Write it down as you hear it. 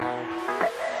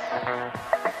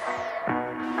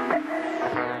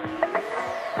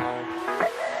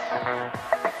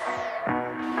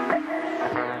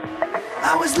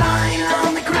was lying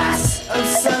on the grass of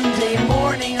Sunday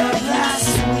morning of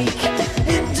last week,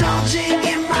 indulging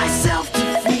in my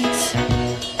self-defeat.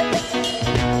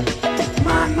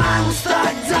 My mind was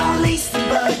thugged, all laced and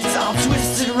bugged, all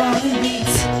twisted, wrong and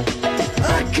beat.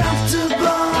 Uncomfortable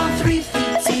on 3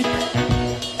 feet deep.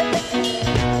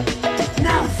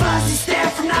 Now the fuzzy stare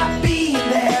from not being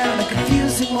there on a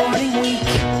confusing morning week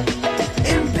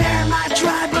impair my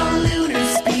tribal lunar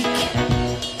speak.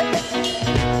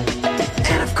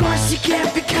 And of course you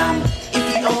can't become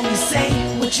if you only say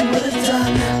what you would have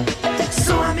done.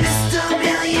 So I missed a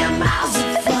million miles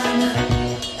of fun.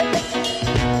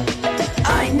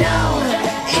 I know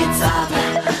it's up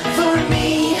for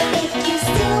me, If you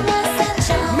steal my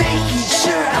sunshine, making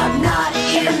sure I'm not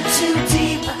in too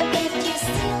deep. if you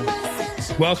steal my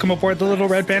sunshine. Welcome aboard the Little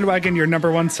Red Bandwagon, your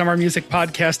number one summer music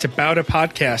podcast about a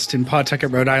podcast in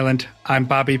Pawtucket, Rhode Island. I'm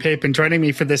Bobby Pape, and joining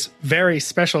me for this very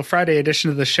special Friday edition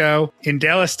of the show in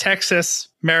Dallas, Texas,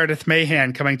 Meredith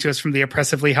Mahan, coming to us from the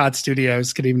oppressively hot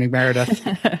studios. Good evening, Meredith.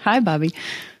 Hi, Bobby.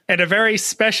 And a very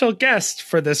special guest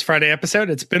for this Friday episode.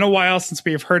 It's been a while since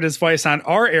we have heard his voice on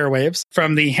our airwaves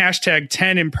from the hashtag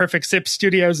 10 Imperfect Zip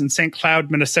studios in St.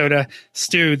 Cloud, Minnesota,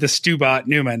 Stu, the Stubot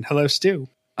Newman. Hello, Stu.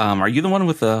 Are you the one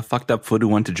with the fucked up foot who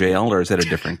went to jail, or is that a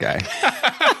different guy?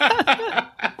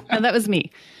 No, that was me.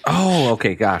 Oh,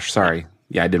 okay. Gosh, sorry.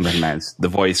 Yeah, I didn't recognize the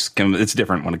voice. It's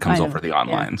different when it comes I know, over the yeah.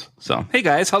 onlines. So, hey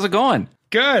guys, how's it going?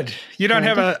 Good. You don't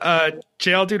have a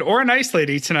jail dude or a nice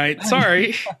lady tonight.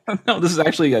 Sorry. No, this is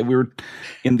actually, we were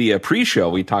in the pre-show.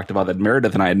 We talked about that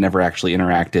Meredith and I had never actually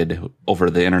interacted over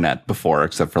the internet before,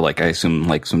 except for I assume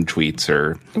some tweets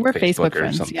or We're Facebook or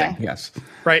friends, something. yeah. Yes.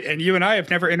 Right. And you and I have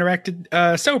never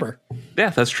interacted sober. Yeah,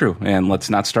 that's true. And let's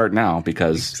not start now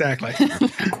because Exactly.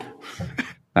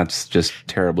 that's just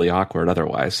terribly awkward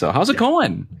otherwise. So, how's it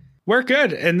going? We're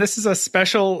good. And this is a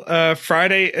special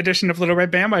Friday edition of Little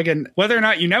Red Bandwagon. Whether or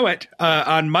not you know it,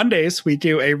 on Mondays, we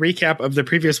do a recap of the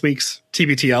previous week's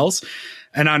TBTLs.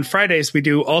 And on Fridays, we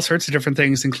do all sorts of different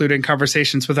things, including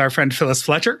conversations with our friend Phyllis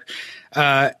Fletcher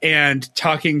and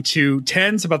talking to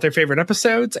tens about their favorite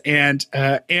episodes. And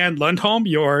Anne Lundholm,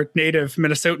 your native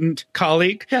Minnesotan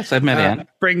colleague, Yes, I've met Ann.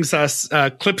 brings us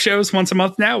clip shows once a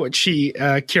month now, which she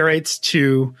curates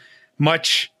to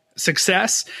much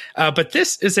success. But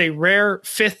this is a rare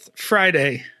fifth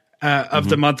Friday of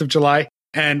the month of July.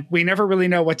 And we never really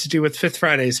know what to do with fifth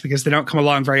Fridays because they don't come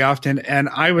along very often. And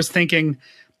I was thinking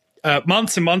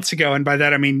months and months ago, and by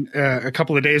that I mean a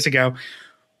couple of days ago,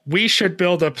 we should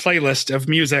build a playlist of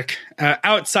music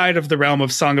outside of the realm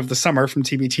of Song of the Summer from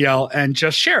TBTL and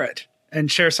just share it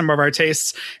and share some of our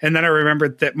tastes. And then I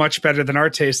remembered that much better than our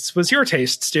tastes was your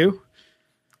taste, Stu.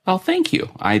 Well, thank you.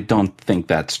 I don't think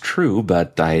that's true,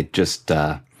 but I just,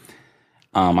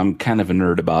 I'm kind of a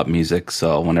nerd about music.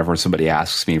 So whenever somebody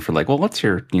asks me for well, what's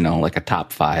your, a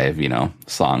top 5,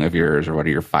 song of yours, or what are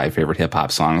your 5 favorite hip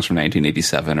hop songs from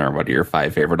 1987, or what are your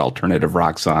 5 favorite alternative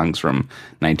rock songs from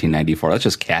 1994? That's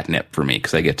just catnip for me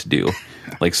because I get to do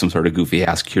some sort of goofy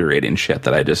ass curating shit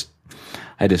that I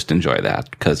just enjoy that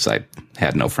because I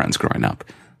had no friends growing up.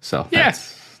 So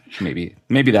Yes. Maybe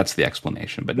that's the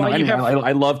explanation. But no, Well, you anyway,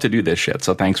 I love to do this shit.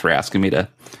 So thanks for asking me to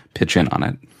pitch in on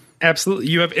it. Absolutely.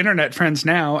 You have internet friends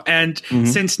now. And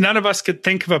since none of us could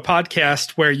think of a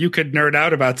podcast where you could nerd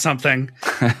out about something,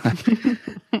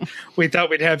 we thought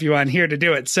we'd have you on here to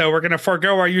do it. So we're going to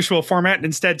forego our usual format and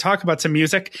instead talk about some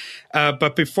music.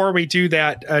 But before we do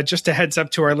that, just a heads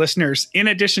up to our listeners. In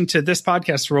addition to this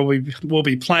podcast, where we'll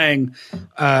be playing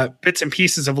bits and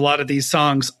pieces of a lot of these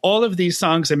songs, all of these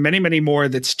songs and many, many more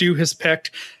that Stu has picked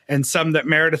and some that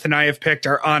Meredith and I have picked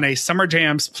are on a Summer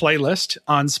Jams playlist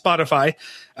on Spotify.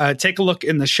 Take a look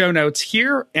in the show notes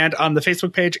here and on the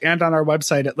Facebook page and on our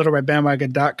website at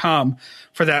littleredbandwagon.com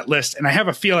for that list. And I have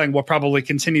a feeling we'll probably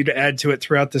continue to add to it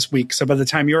throughout this week. So by the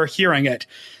time you're hearing it,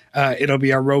 it'll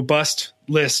be a robust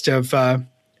list of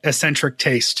eccentric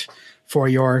taste for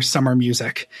your summer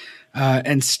music.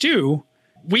 And Stu,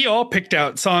 we all picked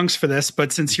out songs for this,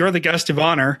 but since you're the guest of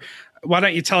honor, why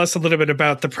don't you tell us a little bit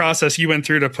about the process you went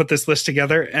through to put this list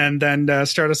together and then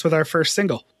start us with our first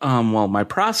single? Well, my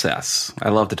process, I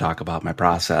love to talk about my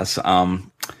process.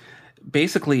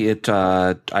 Basically,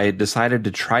 I decided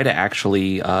to try to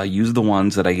actually use the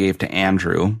ones that I gave to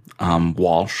Andrew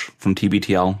Walsh from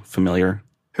TBTL. Familiar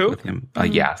Who? with him?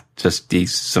 Yeah, just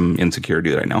he's some insecure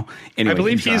dude I know. Anyway, I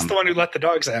believe he's the one who let the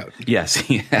dogs out. Yes,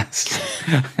 he has.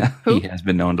 He has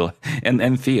been known to,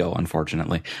 and Theo,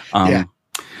 unfortunately.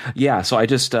 Yeah, so I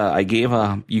just I gave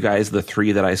you guys the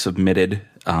 3 that I submitted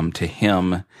to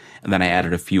him, and then I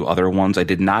added a few other ones. I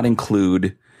did not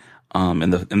include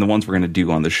And the ones we're going to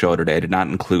do on the show today, I did not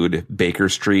include Baker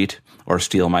Street or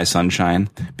Steal My Sunshine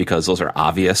because those are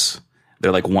obvious.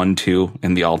 They're like 1, 2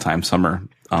 in the all-time summer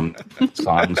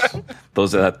songs.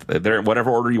 Those they're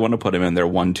whatever order you want to put them in. They're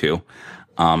 1, 2.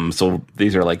 So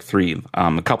these are like 3,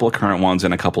 a couple of current ones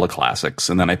and a couple of classics,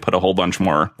 and then I put a whole bunch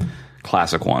more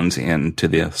classic ones into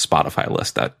the Spotify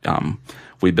list that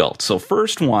we built. So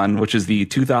first one, which is the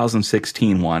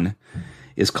 2016 one,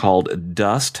 is called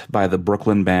Dust by the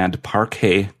Brooklyn band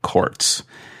Parquet Courts.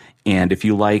 And if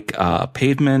you like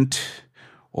Pavement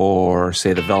or,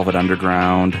 say, the Velvet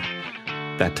Underground,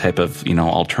 that type of,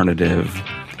 alternative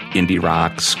indie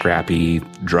rock, scrappy,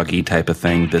 druggy type of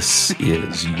thing, this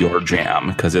is your jam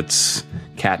because it's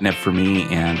catnip for me,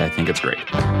 and I think it's great. It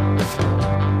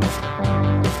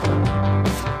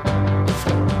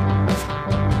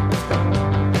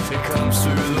comes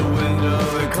through the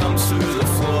window, it comes through the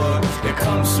floor, it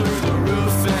comes through the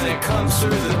roof, and it comes through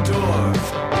the door.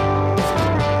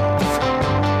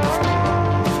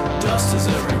 Dust is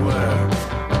everywhere.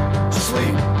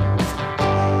 Sleep.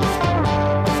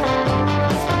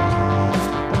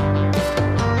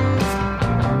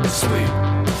 Sleep.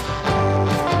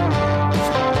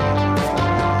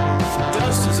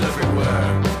 Dust is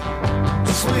everywhere.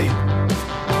 Sleep.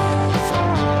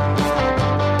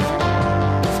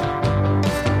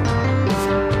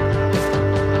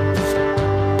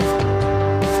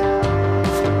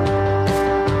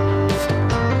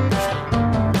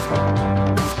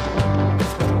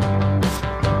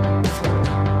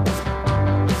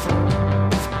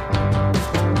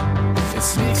 It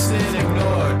sneaks in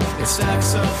ignored, it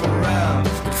stacks up around,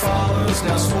 it follows,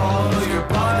 now swallow, you're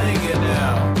biting it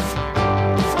now.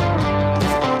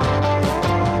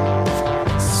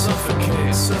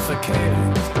 Suffocate,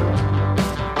 suffocating.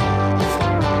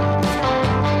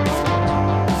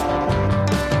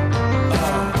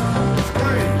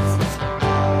 Breathe.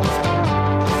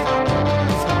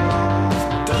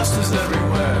 Dust is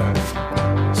everywhere.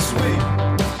 Sweet.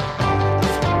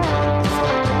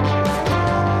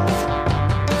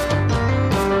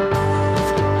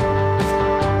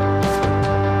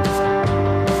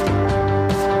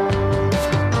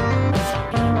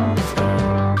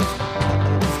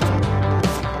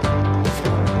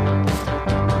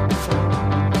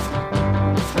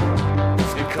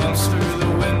 It comes through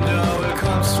the window, it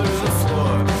comes through the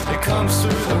floor, it comes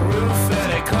through the roof,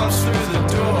 and it comes through the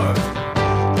door.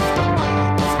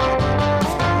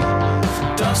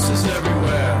 Dust is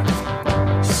everywhere.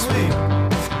 Sleep.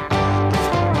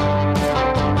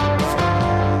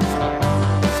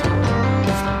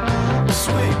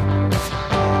 Sleep.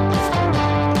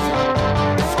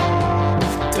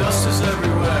 Dust is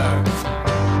everywhere.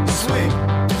 Sleep.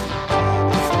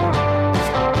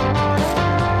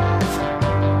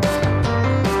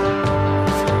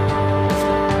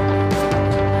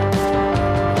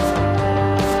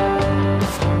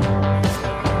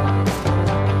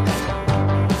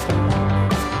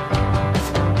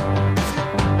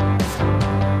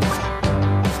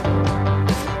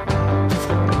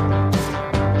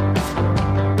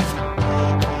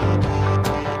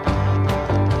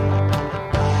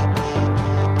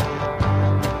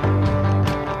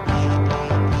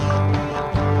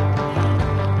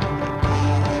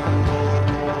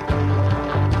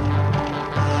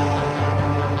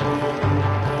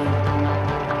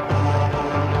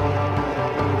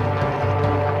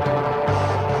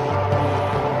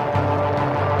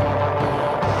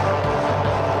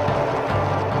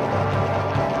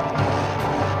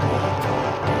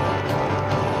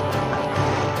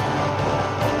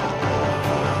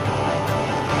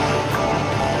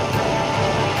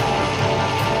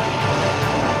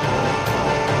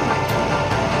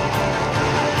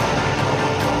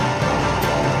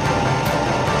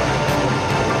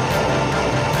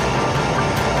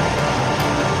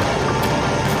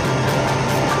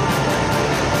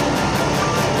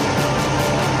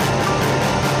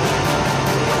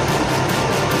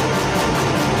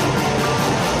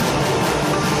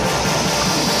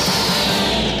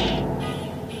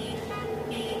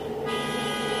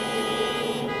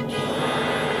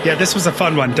 Yeah, this was a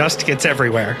fun one. Dust gets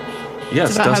everywhere. Yes,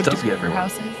 It's about Dust how does dirty get your everywhere.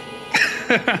 house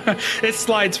is. It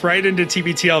slides right into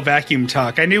TBTL vacuum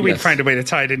talk. I knew we'd Yes. find a way to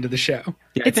tie it into the show.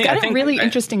 Yeah, It's got a really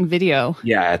interesting video.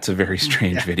 Yeah, it's a very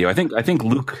strange video. I think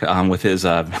Luke, with his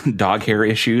dog hair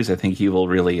issues, I think he will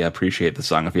really appreciate the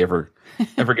song. If he ever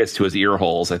gets to his ear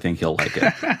holes, I think he'll like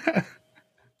it.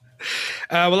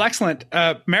 Well, excellent.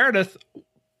 Meredith,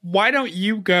 why don't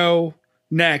you go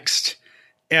next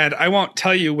And I won't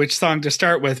tell you which song to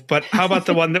start with, but how about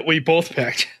the one that we both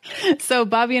picked? So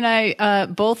Bobby and I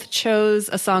both chose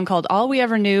a song called All We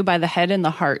Ever Knew by The Head and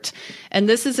the Heart. And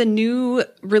this is a new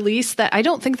release that I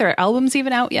don't think their album's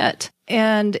even out yet.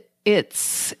 And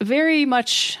it's very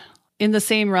much in the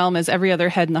same realm as every other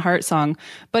Head and the Heart song,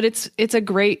 but it's a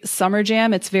great summer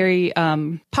jam. It's very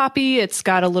poppy. It's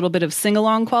got a little bit of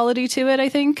sing-along quality to it, I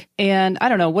think. And I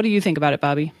don't know. What do you think about it,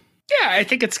 Bobby? Yeah, I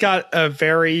think it's got a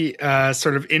very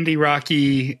sort of indie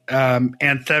rocky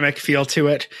anthemic feel to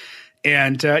it.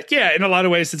 And yeah, in a lot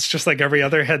of ways, it's just like every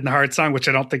other Head and the Heart song, which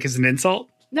I don't think is an insult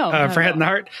for Head and the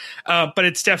Heart. But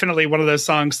it's definitely one of those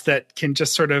songs that can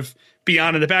just sort of be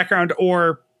on in the background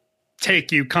or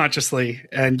take you consciously,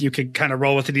 and you could kind of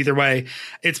roll with it either way.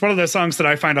 It's one of those songs that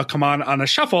I find I'll come on a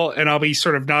shuffle and I'll be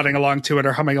sort of nodding along to it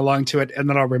or humming along to it, and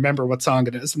then I'll remember what song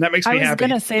it is, and that makes me happy. I was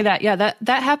going to say that. Yeah,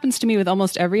 that happens to me with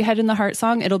almost every Head in the Heart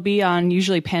song. It'll be on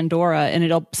usually Pandora,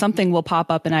 and something will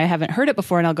pop up and I haven't heard it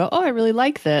before, and I'll go, oh, I really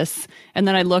like this. And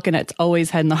then I look and it's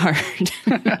always Head in the Heart.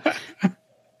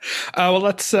 Well,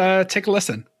 let's take a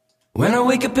listen. When I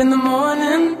wake up in the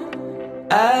morning,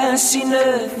 I see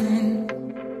nothing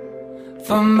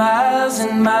for miles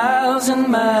and miles and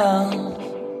miles.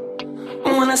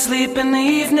 When I sleep in the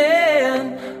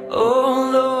evening,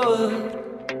 oh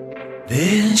Lord,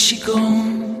 there she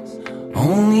goes,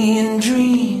 only in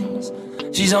dreams.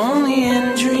 She's only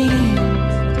in dreams.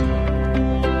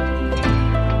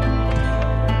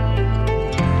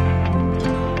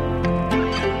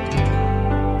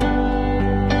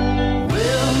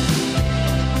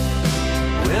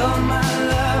 Well, my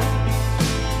love,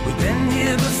 we've been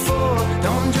here before.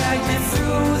 Don't drag me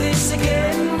through this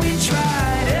again. We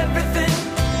tried everything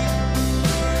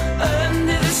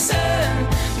under the sun.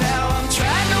 Now I'm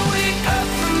trying to wake up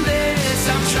from this.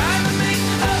 I'm trying to make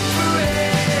up for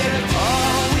it.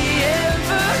 All we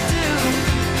ever do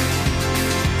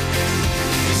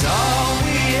is all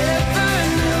we ever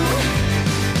knew.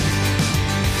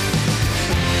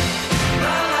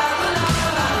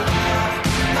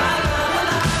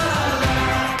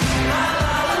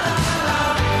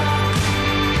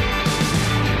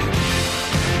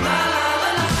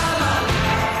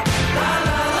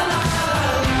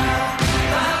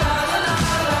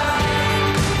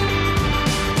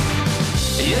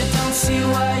 You don't see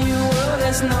why your world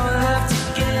has no love to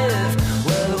give.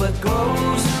 Well, what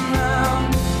goes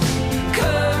around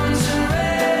comes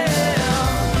around.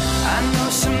 I know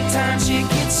sometimes you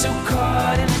get so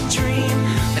caught in a dream,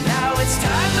 but now it's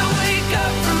time to wake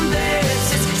up from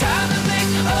this. It's time to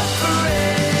make up for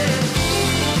it.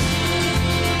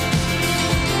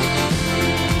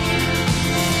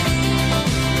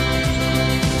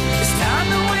 It's time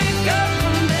to wake up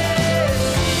from this.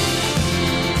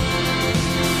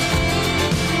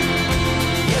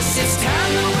 Yes, it's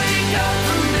time to wake up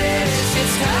from this.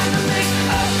 It's time to make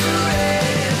up for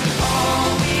it. All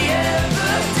we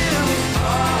ever do,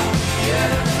 all we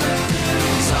ever do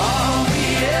is all we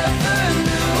ever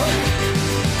knew.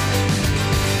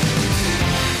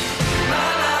 La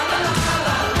la la la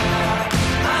la la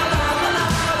la la la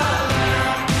la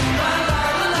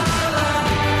la la.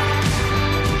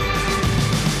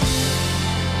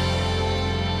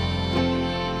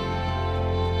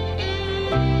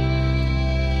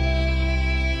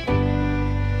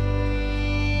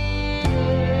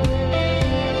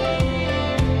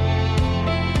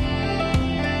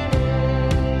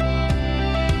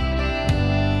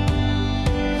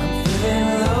 I'm feeling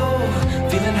low,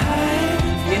 feeling high,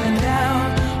 feeling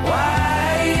down.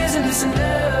 Why isn't this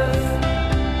enough?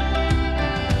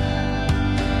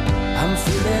 I'm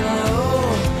feeling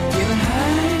low, feeling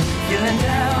high, feeling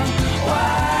down.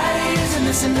 Why isn't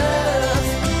this enough?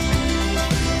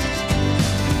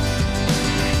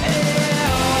 Yeah,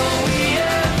 all we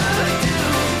ever do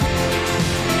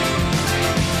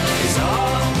is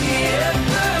all we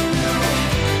ever knew.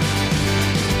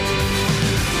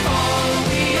 All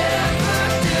we ever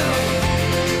do.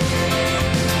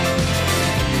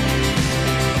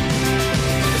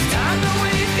 It's time to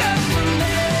wake up from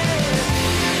this.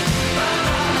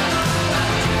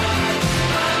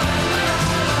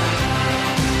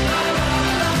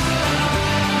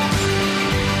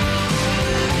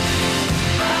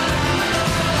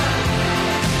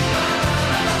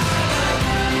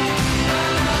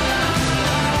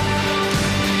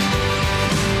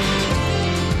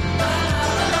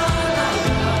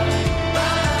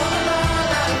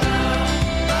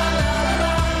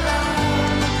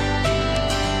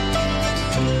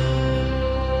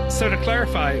 So to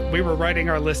clarify, we were writing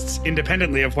our lists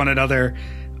independently of one another.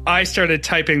 I started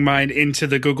typing mine into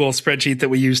the Google spreadsheet that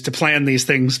we use to plan these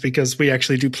things, because we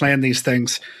actually do plan these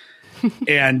things.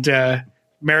 And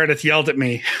Meredith yelled at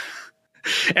me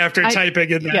after typing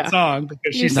in that song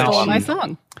because she You said stole No, my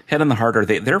song. Head on the Heart,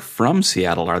 they're from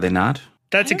Seattle, are they not?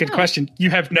 that's a good question. You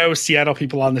have no Seattle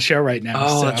people on the show right now.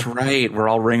 Oh, so. that's right. We're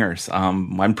all ringers.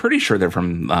 I'm pretty sure they're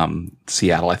from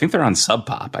Seattle. I think they're on Sub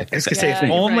Pop. I I was think. gonna say if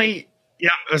you're only. right. Yeah,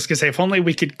 I was gonna say if only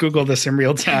we could Google this in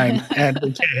real time, and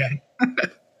we can.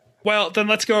 Well, then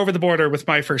let's go over the border with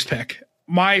my first pick.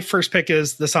 My first pick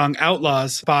is the song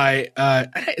 "Outlaws" by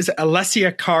is it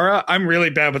Alessia Cara? I'm really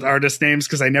bad with artist names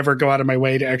because I never go out of my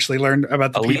way to actually learn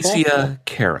about the people. Alicia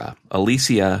Cara.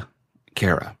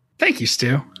 Thank you,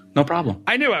 Stu. No problem.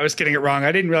 I knew I was getting it wrong.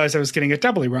 I didn't realize I was getting it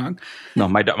doubly wrong. No,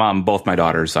 both my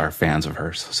daughters are fans of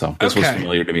hers, so this was Okay.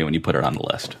 familiar to me when you put it on the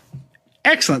list.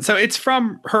 Excellent. So it's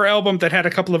from her album that had a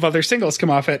couple of other singles come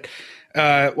off it.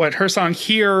 Her song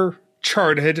 "Here"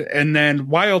 charted, and then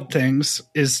 "Wild Things"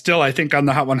 is still, I think, on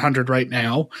the Hot 100 right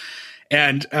now.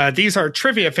 And these are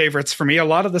trivia favorites for me. A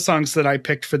lot of the songs that I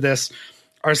picked for this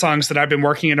are songs that I've been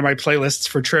working into my playlists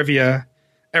for trivia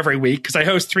every week because I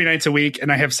host 3 nights a week, and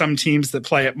I have some teams that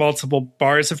play at multiple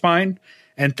bars of mine.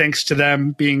 And thanks to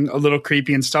them being a little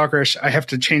creepy and stalkerish, I have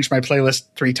to change my playlist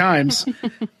 3 times.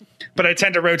 But I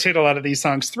tend to rotate a lot of these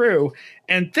songs through.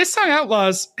 And this song,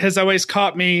 "Outlaws," has always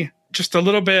caught me just a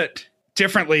little bit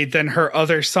differently than her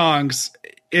other songs.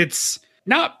 It's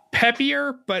not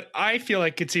peppier, but I feel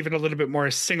like it's even a little bit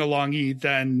more sing-along-y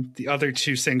than the other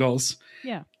 2 singles.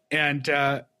 Yeah. And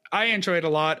I enjoy it a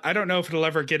lot. I don't know if it'll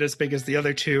ever get as big as the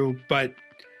other 2, but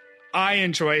I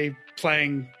enjoy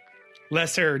playing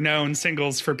lesser known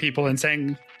singles for people and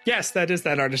saying, yes, that is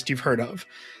that artist you've heard of.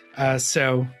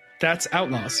 So that's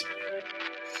 "Outlaws."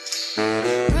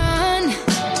 Run,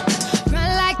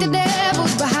 run like the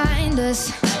devil's behind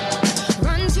us.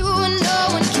 Run to where no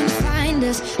one can find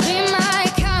us. Be my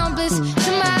accomplice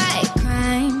to my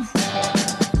crime.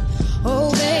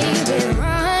 Oh baby,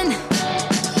 run,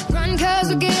 run 'cause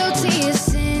we're guilty of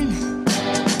sin.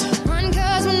 Run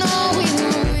 'cause we know we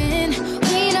won't win.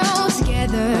 We know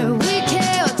together we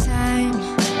kill time.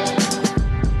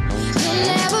 You'll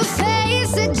never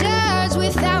face a judge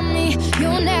without me.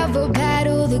 You'll never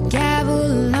battle the gavel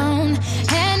alone.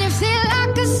 And if they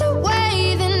lock us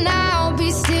away, then I'll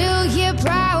be still here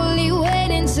proudly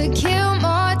waiting to kill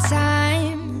more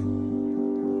time.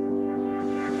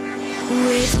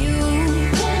 With you,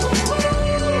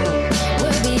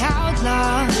 we'll be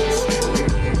outlaws.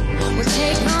 We'll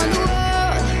take on the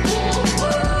world.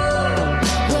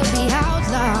 We'll be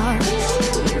outlaws.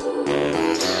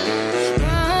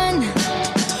 Run,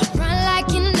 run like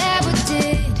you never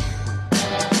did.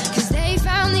 'Cause they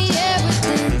found the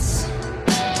evidence,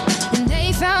 and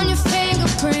they found your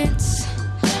fingerprints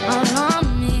all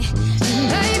on me. And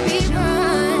baby,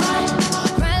 run,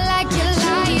 run like your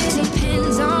life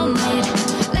depends on it.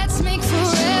 Let's make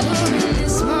forever in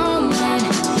this moment.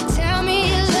 Tell me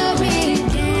you love me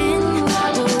again,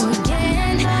 oh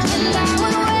again. And I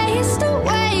would waste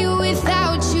away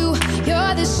without you.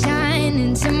 You're the shine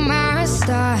into my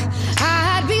star.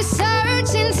 I'd be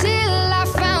searching till I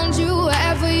found you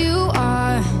wherever you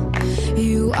are.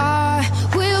 You are.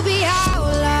 We'll be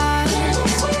outlaws,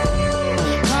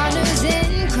 partners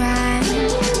in crime.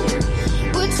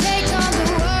 We'll take on the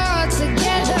world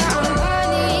together. I'm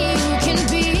Bonnie, you can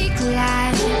be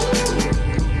Clyde.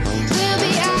 We'll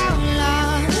be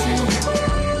outlaws,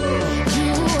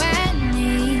 you and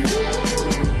me.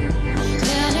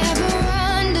 They'll never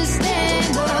understand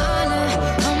the honor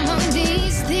among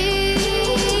these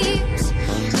thieves.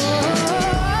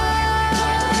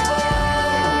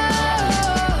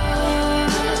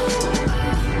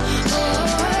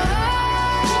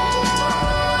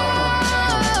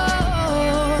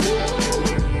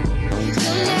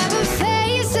 You'll never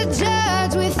face a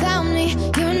judge without me.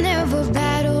 You'll never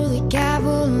battle the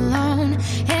gavel alone.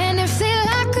 And if they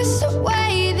lock us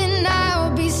away, then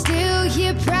I'll be still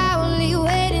here proudly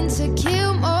waiting to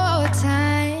kill more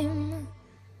time.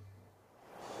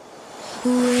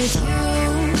 With you,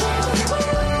 oh,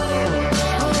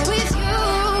 with you,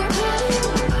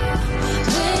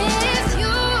 with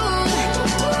you,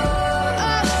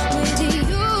 oh, with you,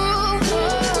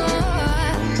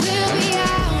 we'll be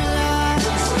outlaws,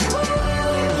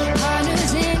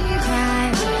 partners in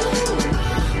crime.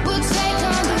 We'll take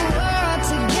on the world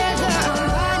together.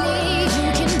 Bonnie, you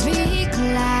can be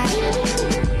Clyde.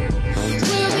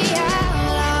 We'll be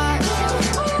outlaws,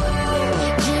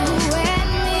 you and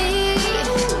me.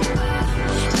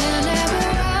 They'll never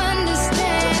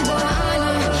understand the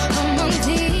honor among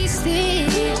these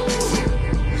thieves.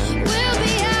 We'll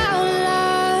be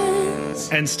outlaws.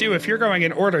 And Stu, if you're going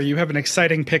in order, you have an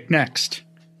exciting pick next.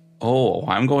 Oh,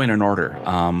 I'm going in order.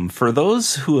 For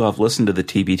those who have listened to the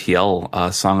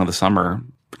TBTL Song of the Summer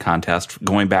contest,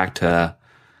 going back to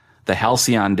the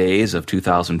halcyon days of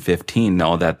 2015,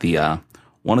 know that the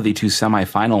one of the two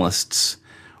semifinalists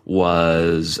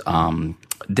was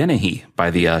Dennehy by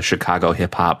the Chicago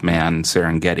hip-hop man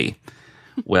Serengeti.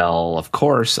 Well, of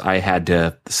course, I had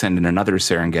to send in another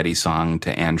Serengeti song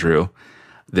to Andrew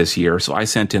this year, so I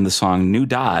sent in the song New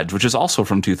Dodge, which is also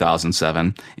from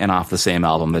 2007 and off the same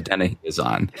album that Dennehy is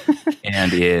on.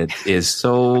 And it is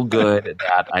so good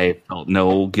that I felt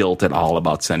no guilt at all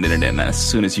about sending it in. As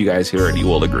soon as you guys hear it, you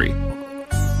will agree.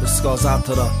 This goes out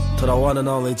to the one and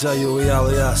only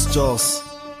J-U-E-L-E-S, Jules.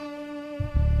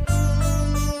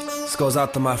 This goes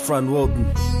out to my friend Wilton,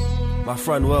 my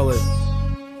friend Willie,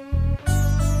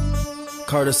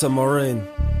 Curtis and Maureen,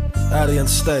 Addie and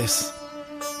Stace,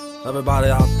 everybody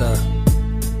out there.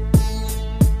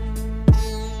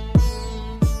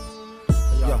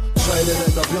 Yo, traded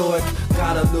in the Buick,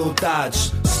 got a new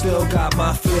Dodge. Still got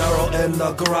my Fiero in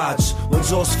the garage. When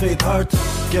Joe's feet hurt,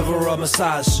 give her a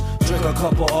massage. Drink a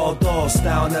couple old doors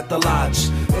down at the lodge.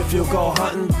 If you go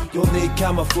hunting, you'll need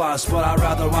camouflage. But I'd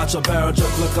rather watch a Behringer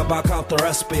flick about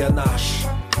counter-espionage.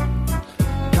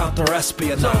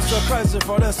 Counter-espionage. Joe's so crazy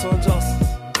for this one, Joe.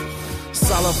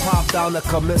 Selling pop down to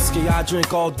Comiskey. I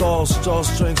drink all doors, Joe's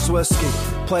drinks whiskey.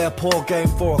 Play a pool game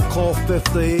for a cold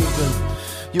 50 even.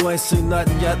 You ain't seen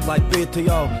nothing yet like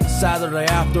BTO. Saturday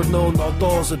afternoon, no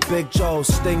doors at Big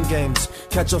Joe's. Sting games,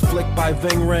 catch a flick by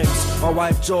Ving Rings. My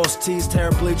wife Joe's teased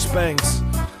hair, bleach bangs.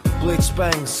 Bleach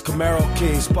bangs, Camaro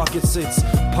keys, bucket seats,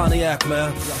 Pontiac,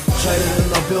 man. Traded in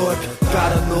the Buick,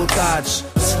 got a new Dodge.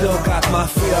 Still got my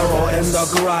Fiero in the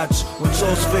garage. When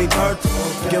Joe's feet hurt,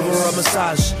 give her a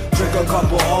massage. Drink a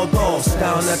couple old doors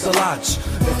down at the lodge.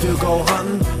 If you go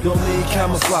hunting, you'll need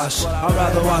camouflage. I'd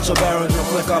rather watch a Behringer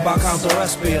flick about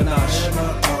counter-espionage.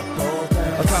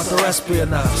 A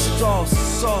counter-espionage. Jaws,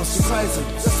 you crazy.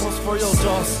 This one's for you,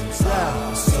 Jaws.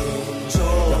 Yeah.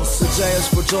 The J is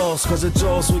for Jaws, cause at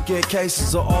Jaws we get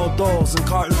cases of all doors and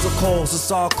cartons of coals,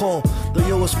 it's all cool. The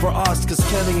U is for us, cause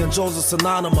Kenny and Joe's are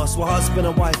synonymous. With husband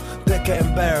and wife, bicker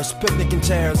and bears, picnicking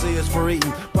chairs, E is for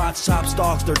eating. Brats, chops,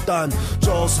 dogs, they're done.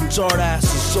 Joel's and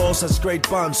Jordasses, Joel's has great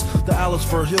buns. The L is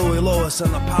for Huey Lewis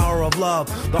and the power of love.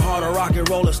 The heart of rock and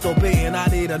roll is still beating, I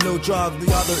need a new drug.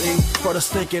 The other E for the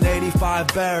stinking 85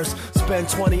 Bears. Spent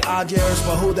 20 odd years,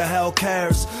 but who the hell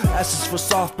cares? S is for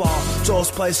softball,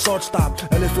 Joel's plays shortstop.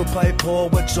 And if you play pool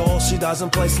with Joel, she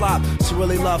doesn't play slop. She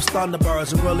really loves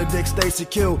Thunderbirds and really digs Stacy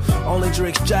Q. Only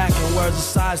drinks Jack and wears a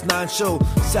size 9 shoe.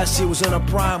 Says she was in her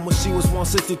prime when she was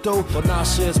 162, but now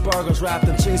she has burgers wrapped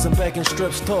in cheese and bacon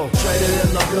strips too. Traded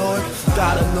in the Buick,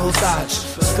 got a new Dodge.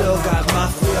 Still got my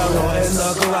Fiero in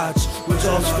the garage. When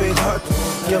Joe's feet hurt,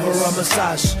 give her a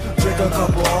massage. Drink a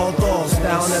couple old doors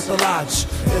down at the lodge.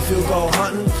 If you go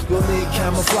hunting, you'll need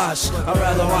camouflage. I'd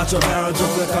rather watch a Behringer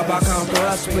flick about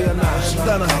counter-espionage.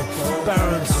 Then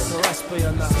Behringer,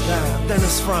 espionage.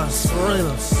 Dennis France,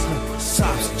 Marinas,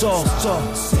 Chops,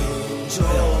 Jaws.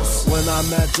 When I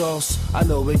met Joe's, I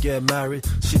knew we'd get married.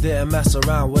 She didn't mess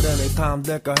around with any Tom,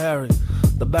 Dick, or Harry.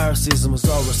 The bear season was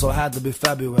over, so it had to be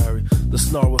February. The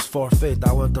snow was 4 feet,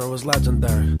 that winter was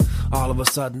legendary. All of a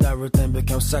sudden, everything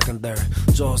became secondary.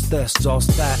 Joe's this, Joe's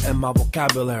that, in my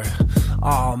vocabulary.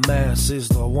 Oh man, she's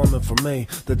the woman for me.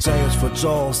 The J is for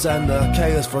Joel's and the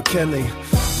K is for Kenny.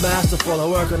 Masterful of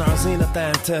working our zenith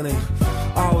antennae.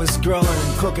 Always grilling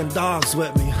and cooking dogs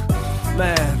with me.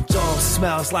 Man, Joel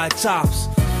smells like chops.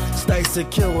 Stacy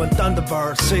Q and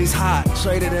Thunderbird, she's hot.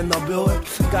 Traded in the Buick,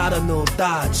 got a new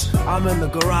Dodge. I'm in the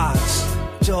garage.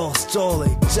 Joel's,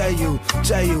 Jolie,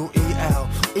 J-U-E-L-E-S,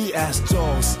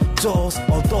 Joel's,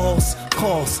 oh those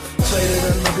calls. Traded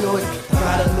in the Buick,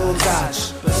 got a new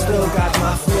Dodge. Still got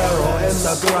my Fiero in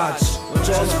the garage. When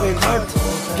Joel's feet hurt,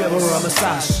 give her a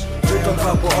massage. Drink a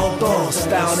couple old doors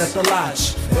down at the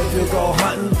lodge. If you go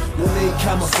hunting, you need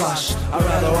camouflage. I'd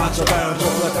rather watch a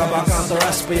Behringer flick about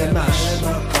counter-espionage.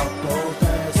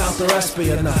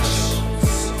 Counter-espionage.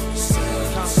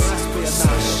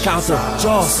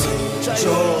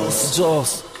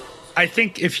 Jaws. I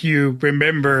think if you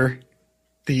remember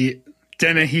the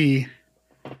Dennehy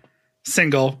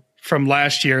single from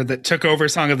last year that took over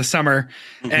Song of the Summer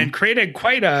and created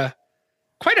quite a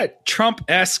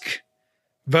Trump-esque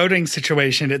voting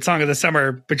situation at Song of the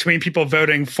Summer between people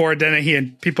voting for Dennehy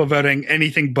and people voting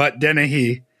anything but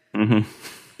Dennehy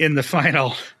in the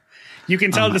final. You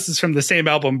can tell this is from the same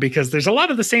album because there's a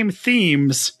lot of the same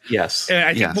themes. Yes. And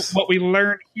I think what we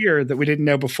learned here that we didn't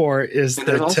know before is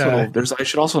that I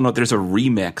should also note there's a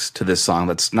remix to this song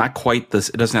that's not quite this.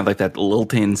 It doesn't have like that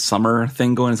Lilting Summer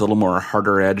thing going. It's a little more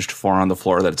harder edged, Four on the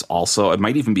Floor. That it's also, it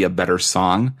might even be a better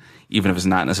song, even if it's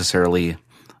not necessarily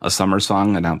a summer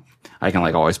song. And I can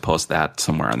like always post that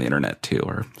somewhere on the internet too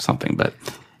or something. But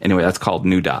anyway, that's called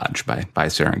New Dodge by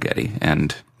Serengeti.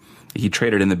 And he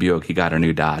traded in the Buick. He got a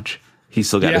new Dodge. He's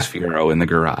still got his Fiero in the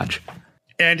garage.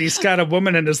 And he's got a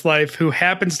woman in his life who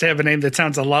happens to have a name that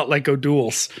sounds a lot like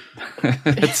O'Doul's.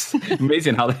 It's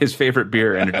amazing how his favorite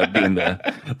beer ended up being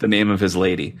the name of his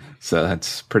lady. So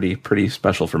that's pretty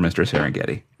special for Mr.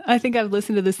 Serengeti. I think I've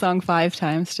listened to this song 5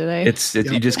 times today. It's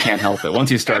you just can't help it.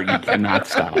 Once you start, you cannot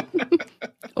stop.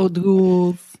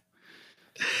 O'Doul's.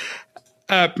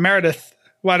 Meredith,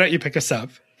 why don't you pick us up?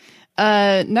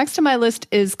 Next on my list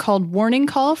is called Warning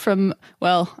Call from,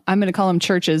 well, I'm going to call them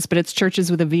Churches, but it's Churches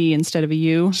with a V instead of a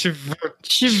U. It's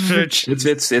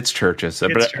Churches.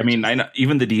 But I mean, I know,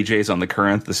 even the DJs on the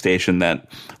Current, the station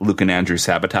that Luke and Andrew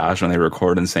sabotage when they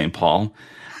record in St. Paul,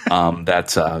 I've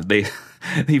heard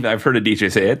a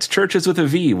DJ say it's Churches with a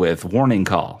V with Warning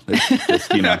Call. It's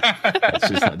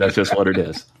just, that's just what it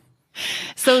is.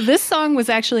 So this song was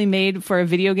actually made for a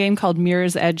video game called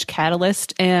Mirror's Edge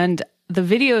Catalyst, and the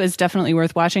video is definitely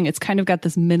worth watching. It's kind of got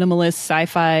this minimalist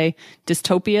sci-fi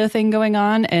dystopia thing going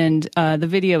on, and the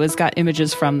video has got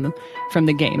images from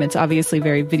the game. It's obviously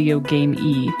very video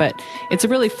game-y, but it's a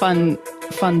really fun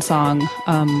song,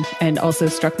 and also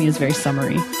struck me as very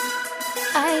summery.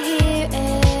 I hear it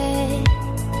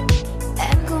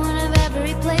echoing of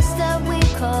every place that we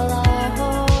call our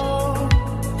home,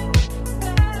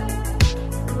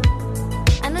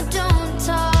 and I don't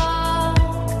talk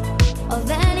of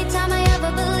any time I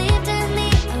ever believed in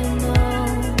the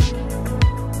unknown.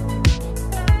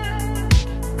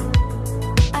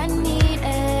 I need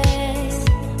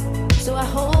it, so I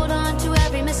hold on to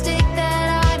every mistake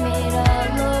that I made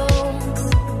alone.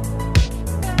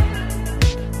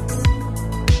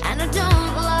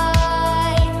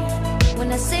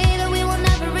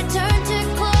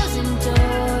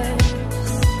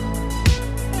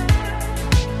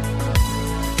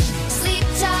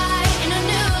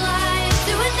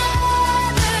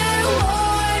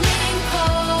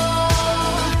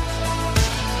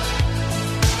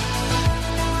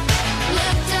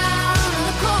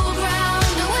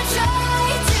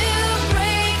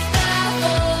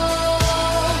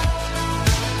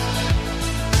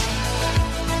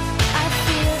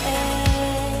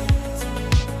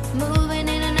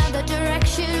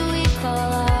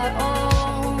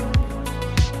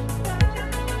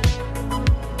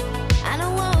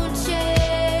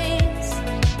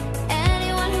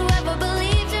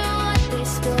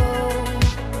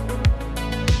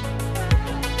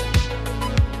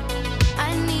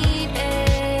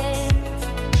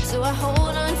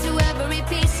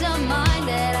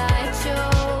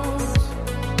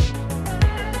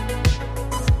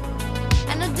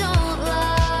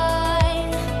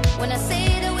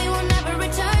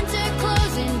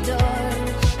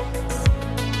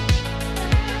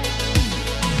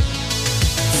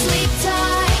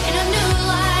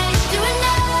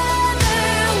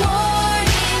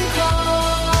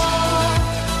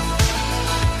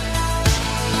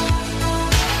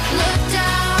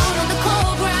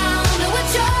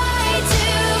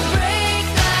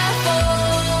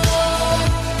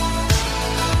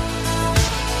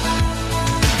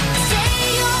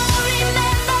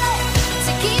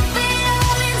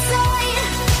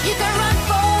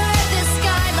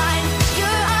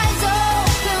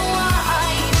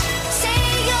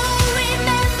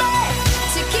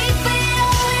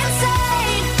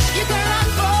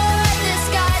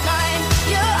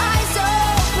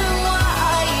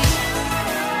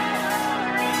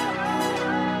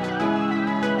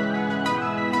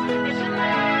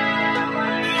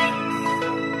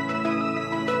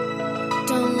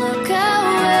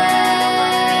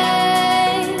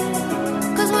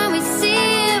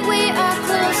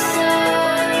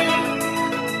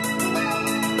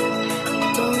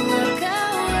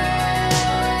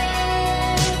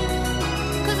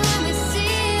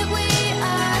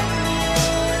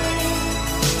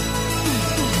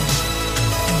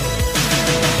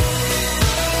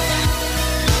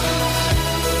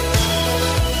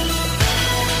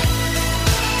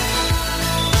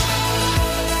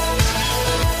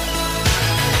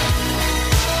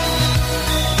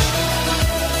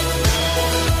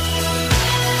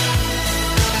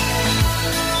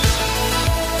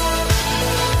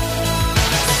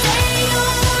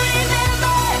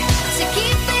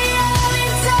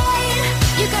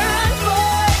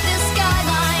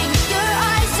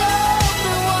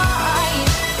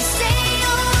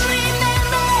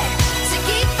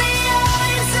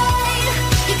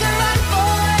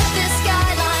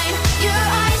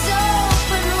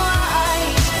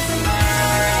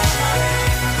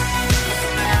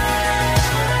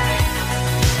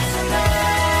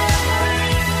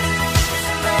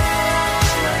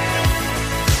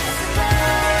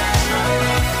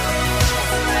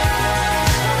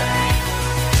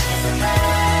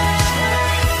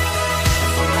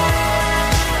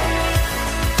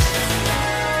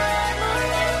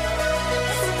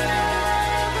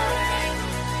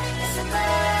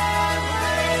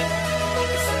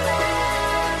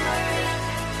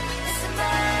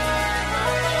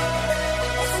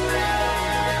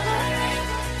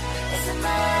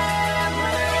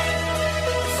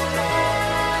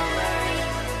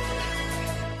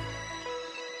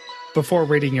 before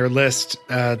reading your list,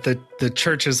 the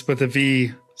Churches with a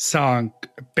V song,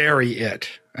 Bury It,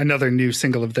 another new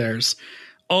single of theirs,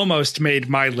 almost made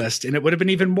my list, and it would have been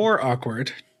even more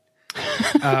awkward.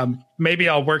 Maybe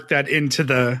I'll work that into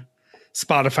the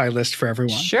Spotify list for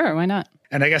everyone. Sure, why not?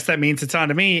 And I guess that means it's on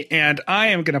to me, and I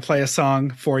am going to play a song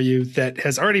for you that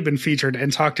has already been featured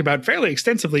and talked about fairly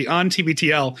extensively on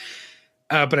TBTL,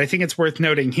 but I think it's worth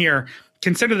noting here.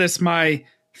 Consider this my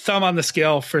thumb on the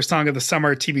scale for Song of the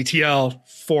Summer TBTL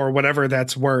for whatever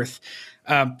that's worth.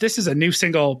 This is a new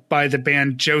single by the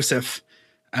band Joseph,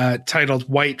 titled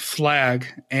White Flag.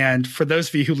 And for those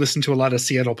of you who listen to a lot of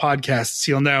Seattle podcasts,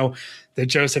 you'll know that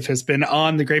Joseph has been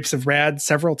on the Grapes of Rad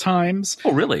several times.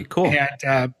 Oh, really? Cool.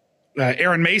 And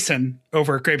Aaron Mason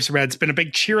over at Grapes of Rad's been a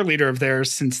big cheerleader of theirs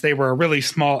since they were a really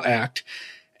small act.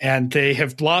 And they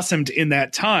have blossomed in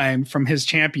that time from his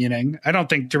championing. I don't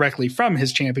think directly from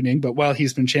his championing, but while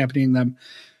he's been championing them,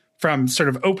 from sort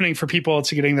of opening for people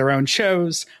to getting their own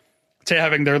shows to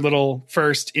having their little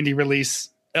first indie release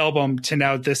album to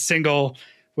now this single,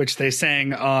 which they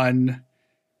sang on,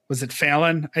 was it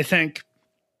Fallon, I think?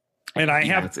 And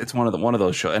it's one of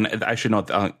those shows. And I should note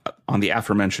on the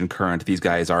aforementioned Current, these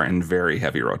guys are in very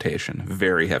heavy rotation.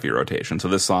 So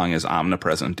this song is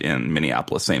omnipresent in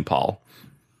Minneapolis, St. Paul.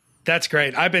 That's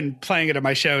great. I've been playing it at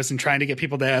my shows and trying to get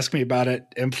people to ask me about it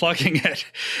and plugging it.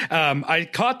 I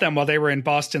caught them while they were in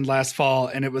Boston last fall,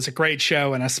 and it was a great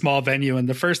show in a small venue. And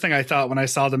the first thing I thought when I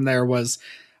saw them there was,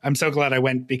 I'm so glad I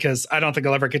went, because I don't think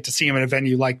I'll ever get to see them in a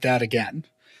venue like that again.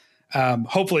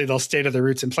 Hopefully they'll stay to their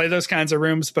roots and play those kinds of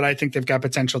rooms, but I think they've got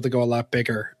potential to go a lot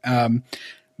bigger. I'm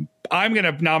going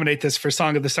to nominate this for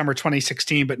Song of the Summer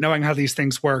 2016, but knowing how these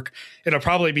things work, it'll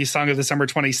probably be Song of the Summer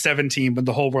 2017 when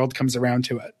the whole world comes around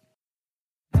to it.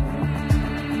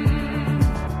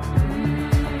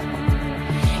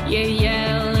 Yeah,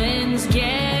 yelling's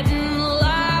getting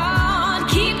loud.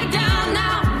 Keep it down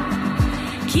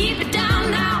now. Keep it down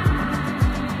now.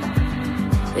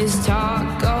 There's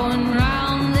talk going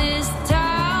round this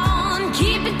town.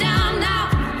 Keep it down now.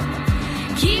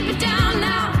 Keep it down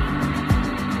now.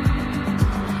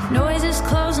 Noises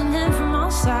closing in from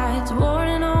all sides,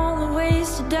 warning all the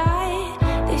ways to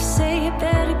die. They say you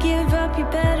better give up, you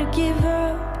better give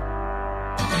up.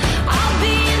 I'll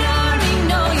be an army,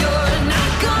 no, you're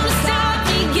not gonna stop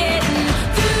me getting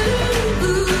through.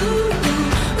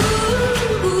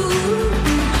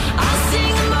 I'll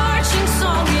sing a marching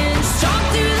song and stomp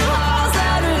through the halls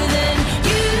that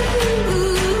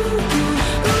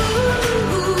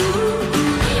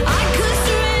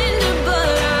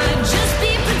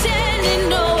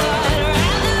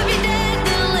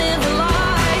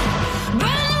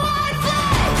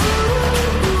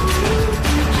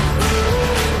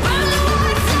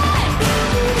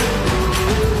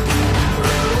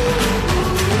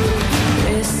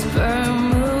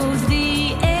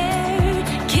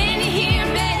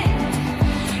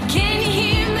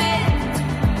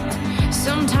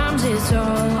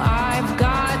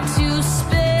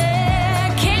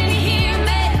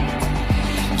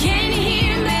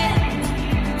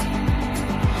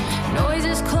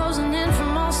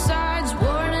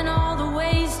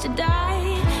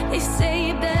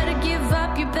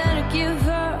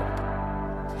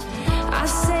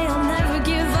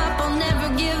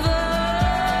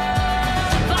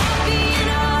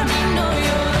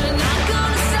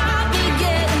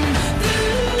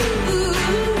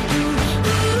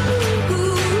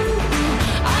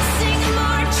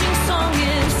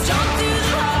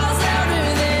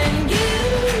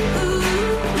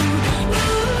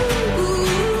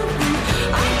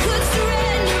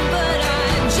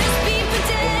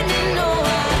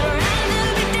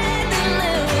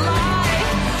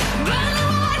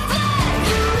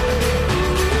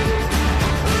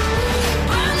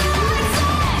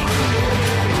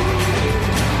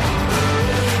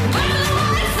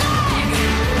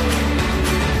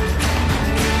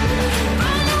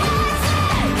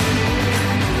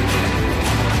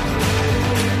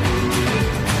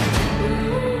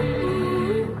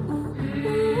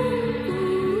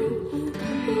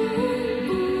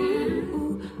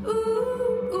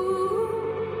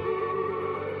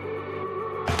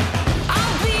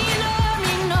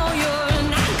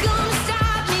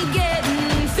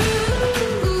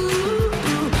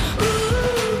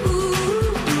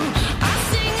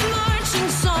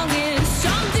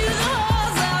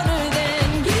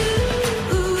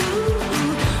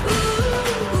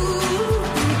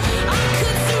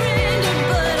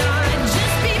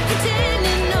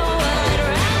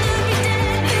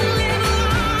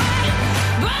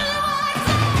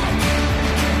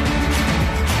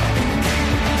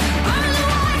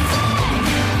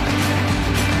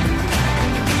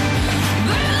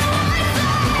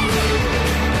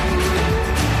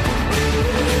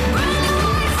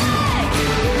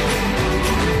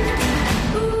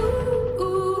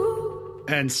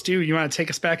And Stu, you want to take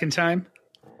us back in time?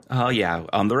 Oh, yeah.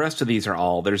 The rest of these are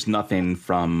all, there's nothing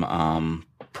from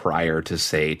prior to,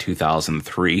 say,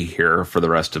 2003 here for the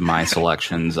rest of my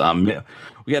selections.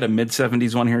 We got a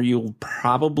mid-70s one here. You'll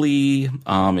probably,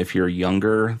 if you're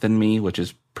younger than me, which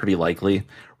is pretty likely,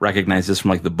 recognize this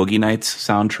from like the Boogie Nights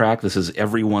soundtrack. This is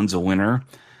Everyone's a Winner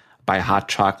by Hot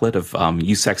Chocolate of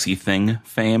You Sexy Thing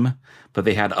fame. But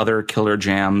they had other killer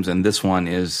jams, and this one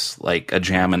is like a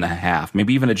jam and a half,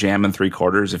 maybe even a jam and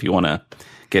 3/4 if you want to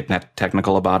get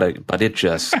technical about it. But it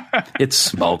just, it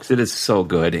smokes. It is so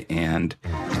good. And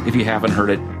if you haven't heard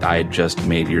it, I just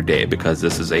made your day, because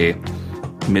this is a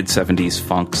mid-70s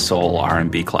funk, soul,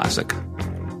 R&B classic.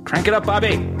 Crank it up,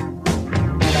 Bobby.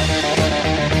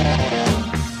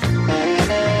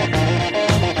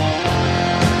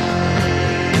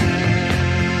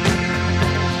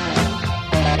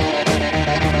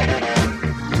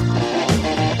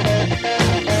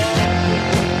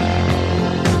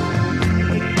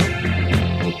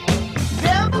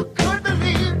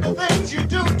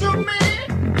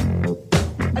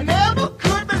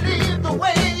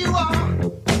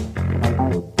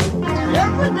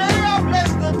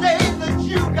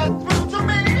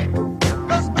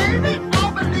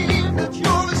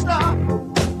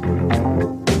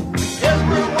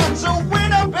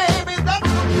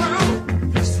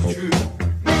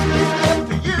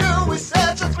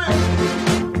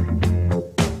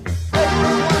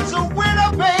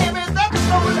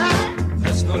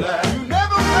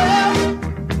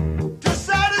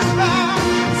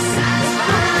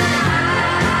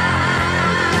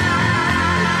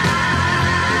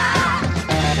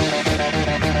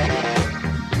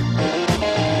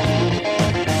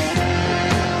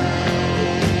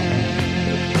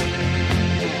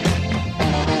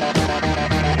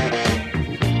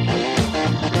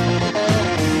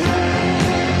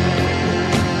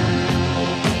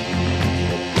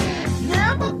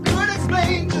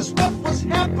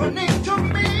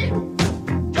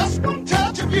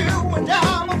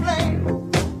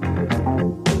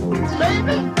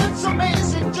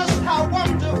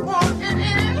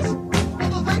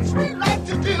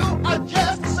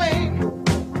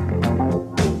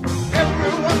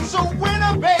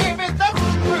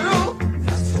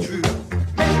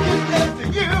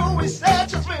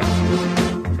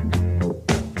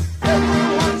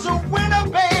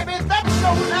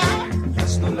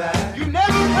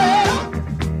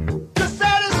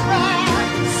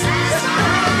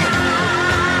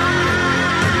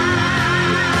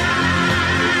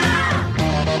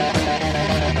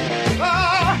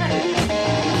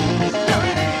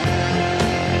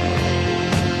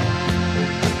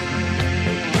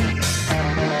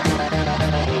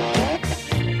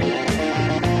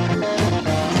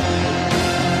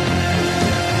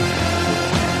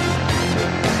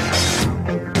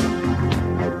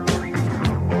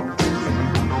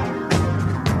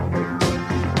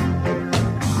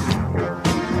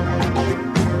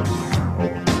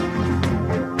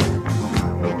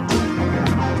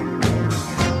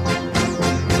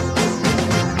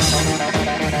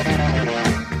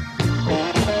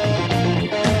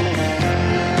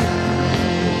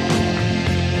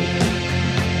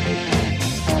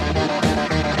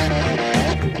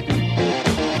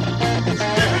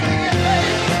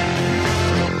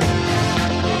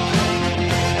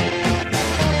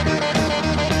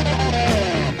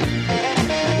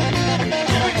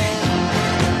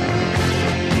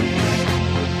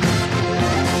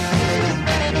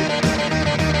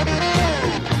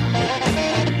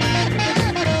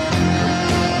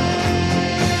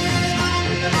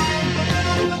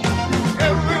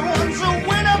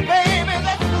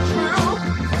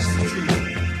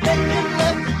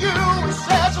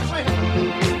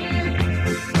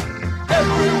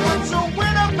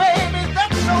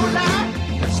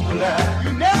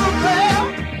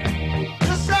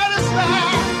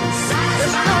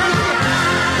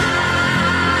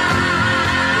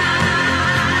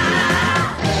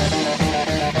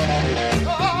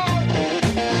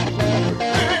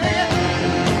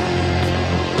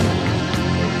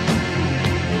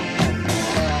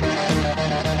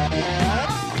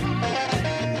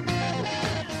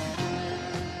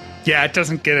 Yeah, it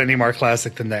doesn't get any more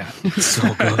classic than that.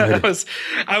 So good.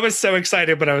 I was so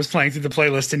excited when I was playing through the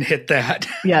playlist and hit that.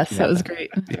 Yes, that was great.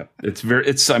 Yeah,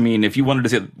 I mean, if you wanted to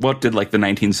say what did like the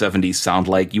 1970s sound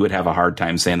like, you would have a hard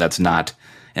time saying that's not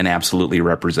an absolutely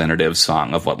representative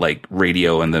song of what like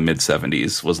radio in the mid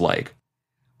 70s was like.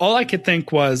 All I could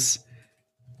think was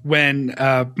when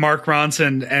Mark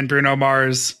Ronson and Bruno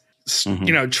Mars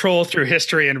troll through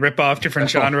history and rip off different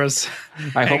genres.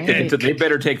 I hope they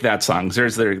better take that song.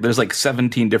 There's like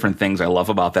 17 different things I love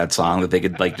about that song that they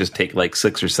could like just take like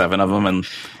 6 or 7 of them and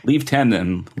leave 10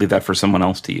 and leave that for someone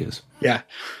else to use. Yeah.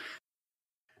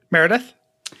 Meredith?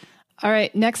 All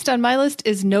right, next on my list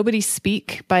is Nobody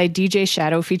Speak by DJ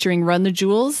Shadow featuring Run the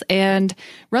Jewels. And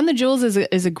Run the Jewels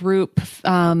is a group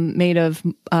made of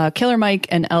Killer Mike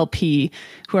and LP,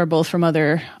 who are both from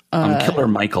other... Killer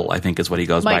Michael, I think is what he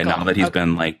goes by now that he's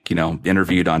been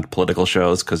interviewed on political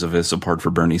shows because of his support for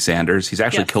Bernie Sanders. He's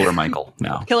actually Killer Michael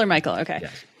now. Killer Michael, okay.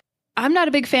 Yes. I'm not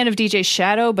a big fan of DJ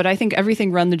Shadow, but I think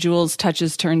everything Run the Jewels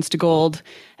touches turns to gold.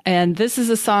 And this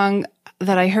is a song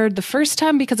that I heard the first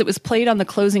time because it was played on the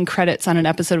closing credits on an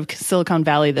episode of Silicon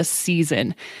Valley this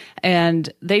season.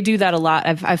 And they do that a lot.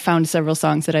 I've found several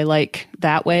songs that I like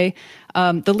that way.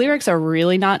 The lyrics are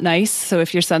really not nice. So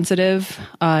if you're sensitive,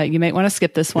 you might want to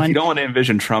skip this one. If you don't want to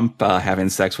envision Trump having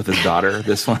sex with his daughter,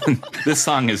 this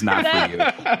song is not for you.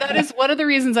 That is one of the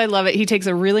reasons I love it. He takes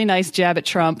a really nice jab at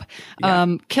Trump.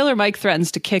 Yeah. Killer Mike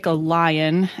threatens to kick a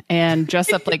lion and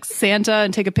dress up like Santa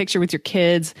and take a picture with your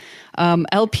kids.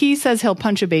 LP says he'll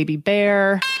punch a baby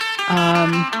bear.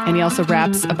 And he also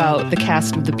raps about the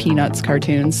cast of the Peanuts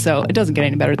cartoons. So it doesn't get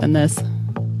any better than this.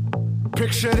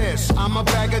 Picture this, I'm a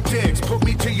bag of dicks, put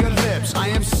me to your lips, I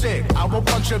am sick, I will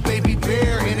punch a baby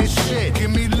bear in his shit, give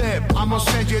me lip, I'ma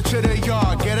send you to the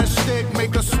yard, get a stick,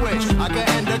 make a switch, I can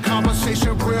end the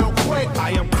conversation real quick.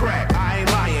 I am crack, I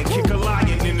ain't lying, kick a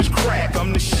lion in his crack,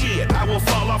 I'm the shit, I will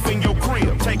fall off in your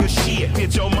crib, take a shit,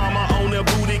 hit your mama on the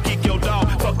booty, kick your dog,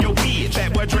 fuck your bitch,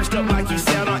 that boy dressed up like you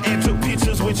Santa and took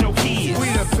pictures with your kids. We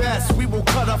the best, we will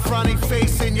cut a frowny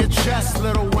face in your chest,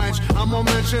 little wench, I'm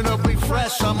unmentionably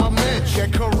fresh, I'm a mensch.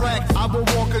 Get correct, I will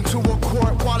walk into a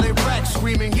court while it wrecks,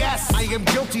 screaming, yes, I am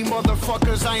guilty,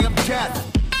 motherfuckers, I am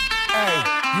death. Hey,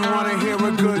 you wanna hear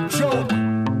a good joke?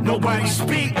 Nobody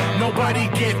speak, nobody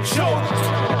get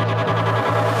choked.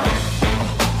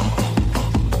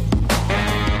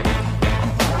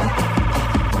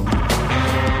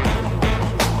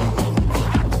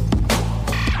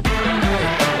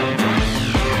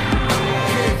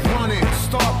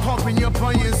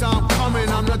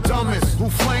 Who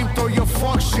flame throw your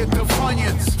fuck shit to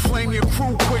Funyuns. Flame your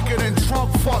crew quicker than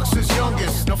Trump fucks his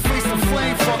youngest. Now face the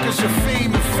flame fuckers, your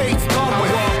fame and fate's done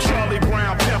with. I roll Charlie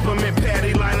Brown, Peppermint,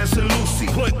 Patty, Linus, and Lucy.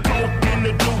 Put coke in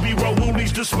the doobie, roll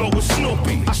woolies to smoke with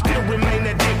Snoopy. I still remain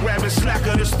that dick grabbing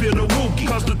slacker to spill the wookie.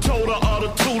 Cause the total of the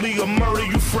toolie will murder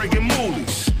you friggin'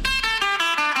 moolies.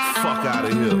 Fuck out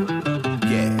of here.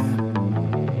 Yeah.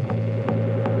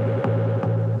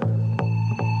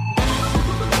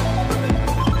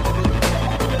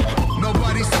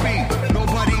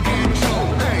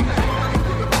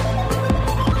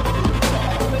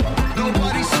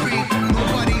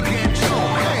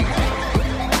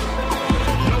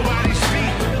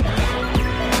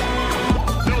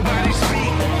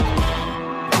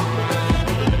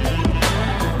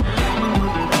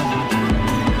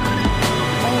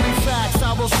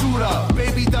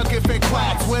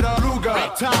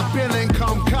 Top billing,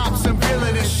 come cops and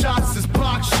villainous shots is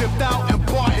blocked, shipped out and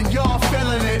bought, and y'all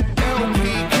feeling it. LP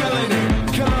killing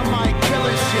it, Killer Mike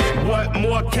killing shit. What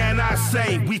more can I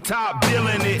say? We top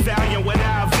billing it, valiant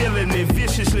without villain it,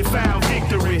 viciously found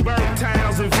victory. Burnt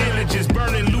towns and villages,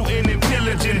 burning, looting, and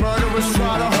pillaging. Murderers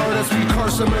try to hurt us, we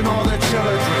curse them and all their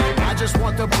children. I just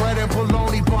want the bread and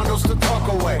bologna bundles to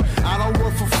tuck away. I don't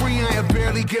work for free, I am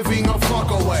barely giving a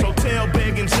fuck away. So tell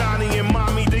begging Johnny and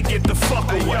mommy to get the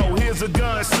fuck away. Hey, yo, here's a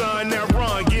gun, son, now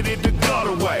run, get it the gut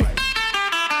away.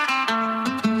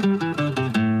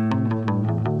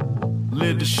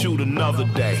 Live to shoot another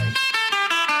day.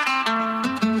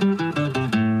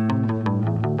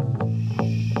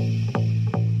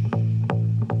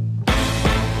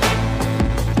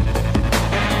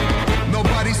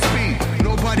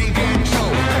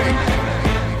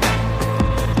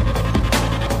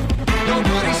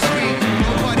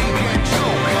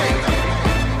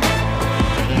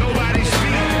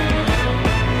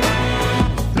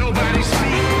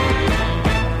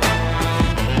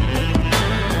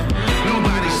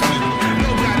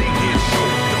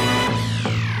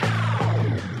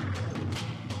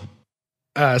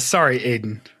 Sorry,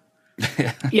 Aiden.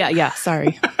 Yeah,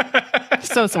 sorry.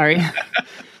 So sorry.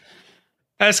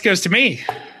 This goes to me,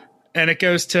 and it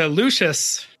goes to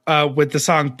Lucius with the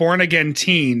song Born Again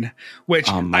Teen, which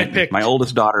I picked. My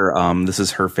oldest daughter, this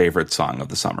is her favorite song of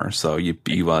the summer. So you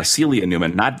Celia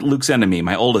Newman, not Luke's enemy,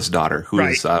 my oldest daughter, who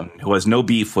has no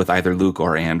beef with either Luke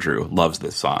or Andrew, loves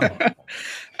this song.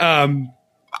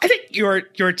 I think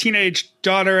your teenage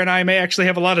daughter and I may actually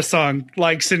have a lot of song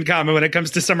likes in common when it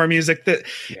comes to summer music. That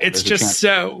it's just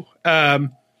so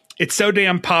it's so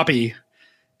damn poppy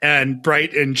and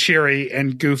bright and cheery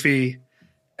and goofy,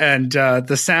 and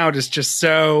the sound is just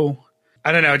so,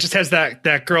 I don't know, it just has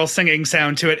that girl singing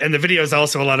sound to it, and the video is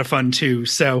also a lot of fun too.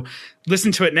 So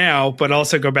listen to it now, but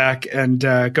also go back and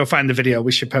go find the video.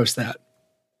 We should post that.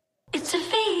 It's a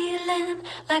feeling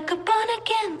like a born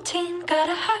again teen, got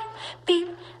a heartbeat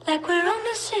like we're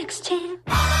only 16.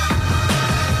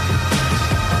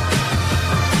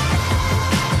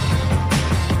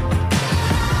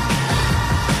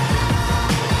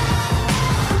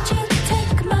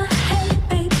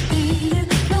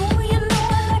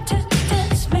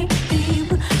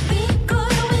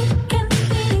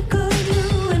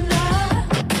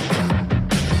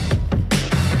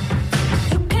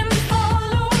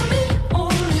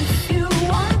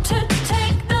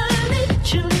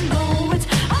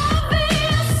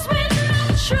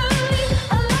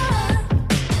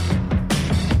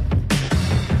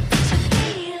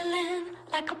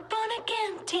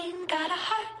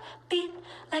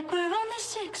 Like we're only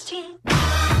 16.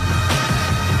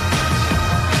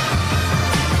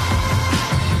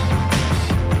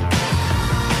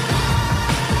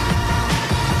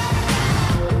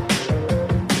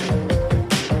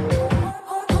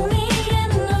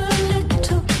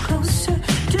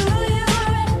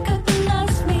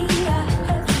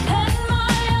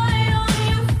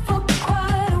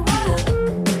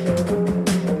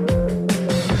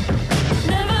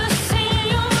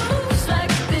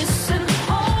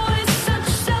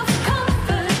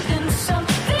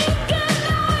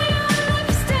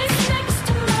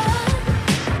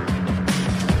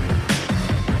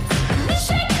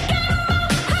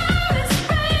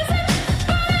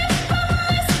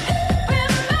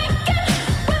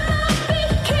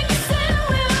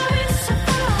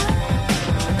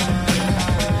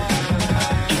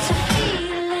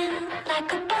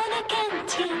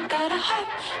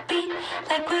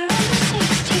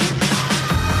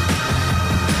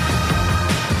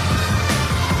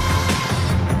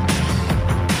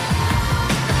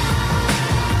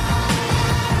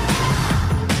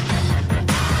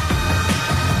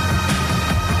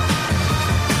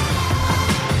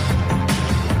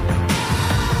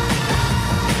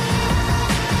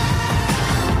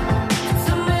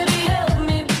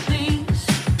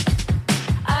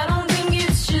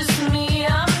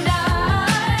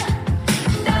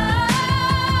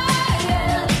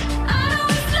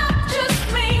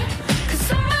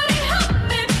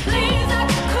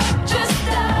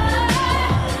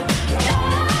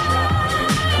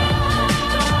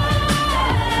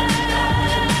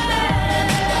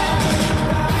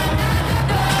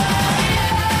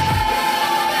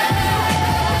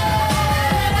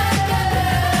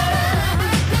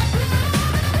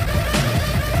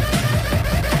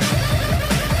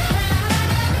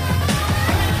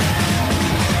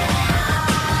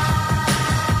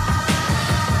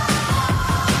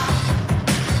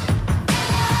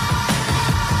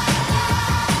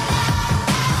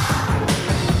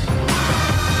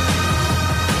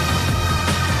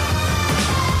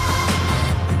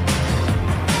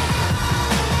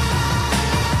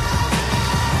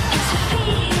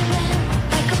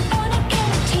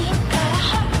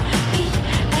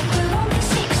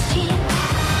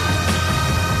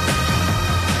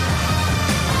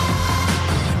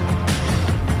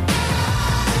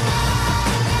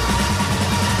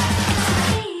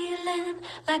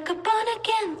 Like a born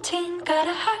again teen, got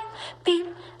a heartbeat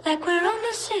like we're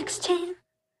only 16.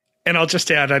 And I'll just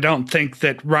add, I don't think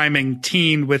that rhyming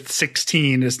teen with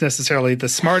 16 is necessarily the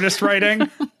smartest writing,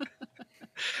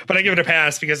 but I give it a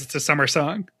pass because it's a summer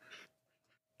song.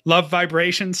 Love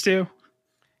Vibration, Stu?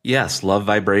 Yes, Love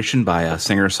Vibration by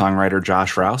singer-songwriter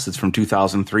Josh Rouse. It's from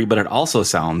 2003, but it also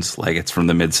sounds like it's from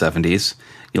the mid-70s.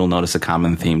 You'll notice a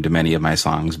common theme to many of my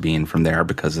songs being from there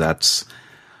because that's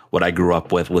what I grew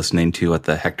up with listening to at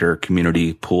the Hector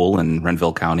Community Pool in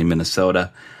Renville County,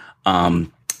 Minnesota.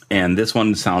 And this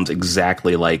one sounds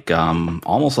exactly like,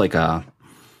 almost like a,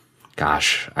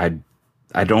 gosh, I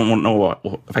don't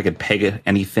know if I could peg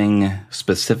anything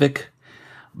specific,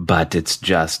 but it's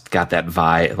just got that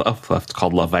vibe. It's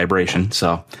called Love Vibration.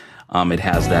 So it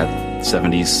has that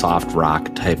 70s soft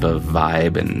rock type of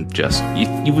vibe, and just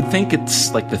you would think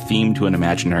it's like the theme to an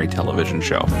imaginary television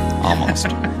show almost.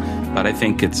 But I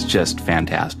think it's just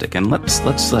fantastic. And let's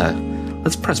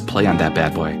press play on that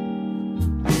bad boy.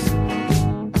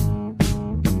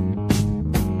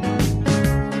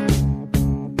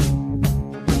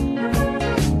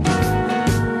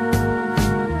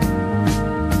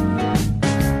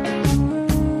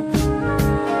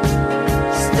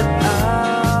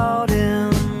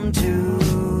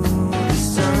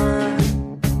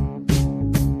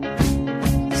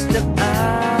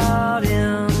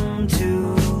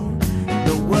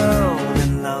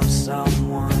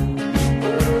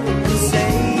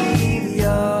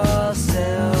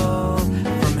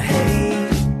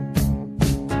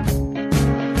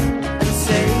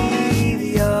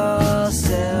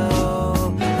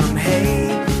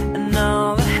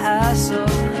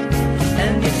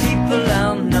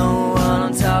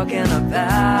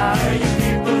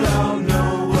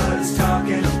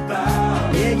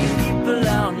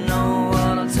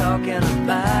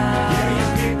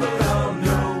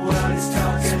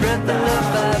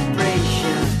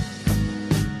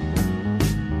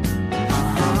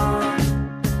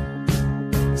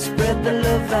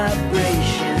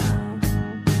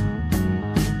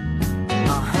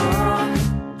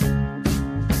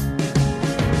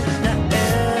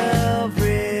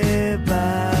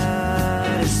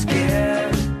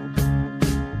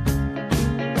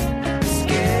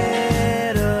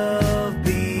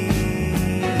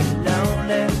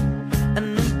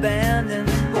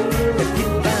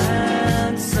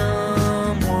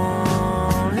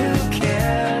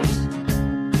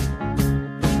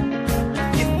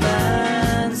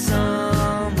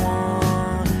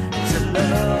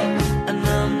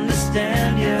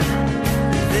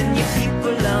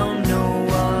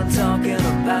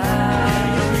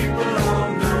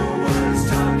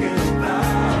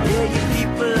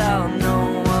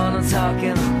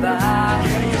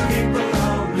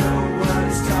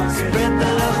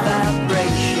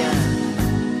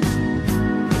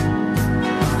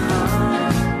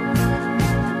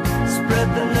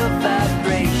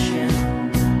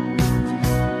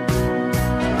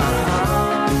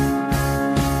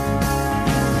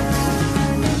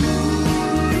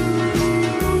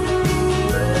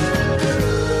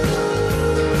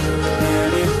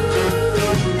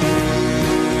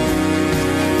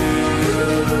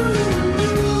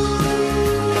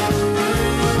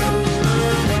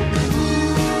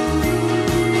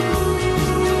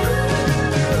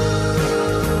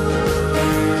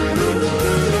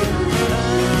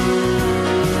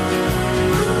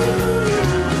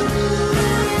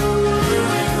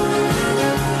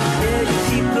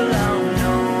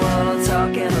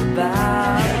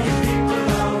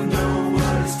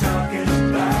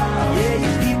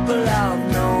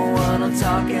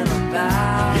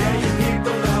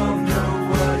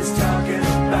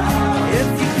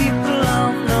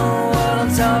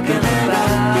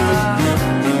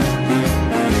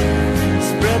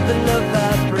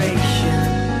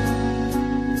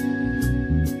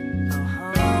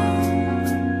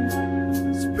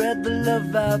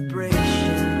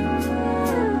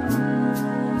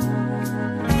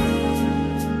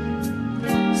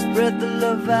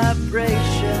 vibration.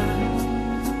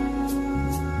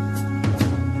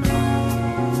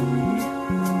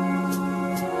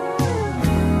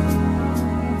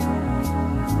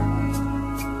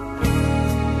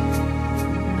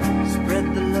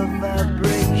 Spread the love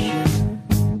vibration.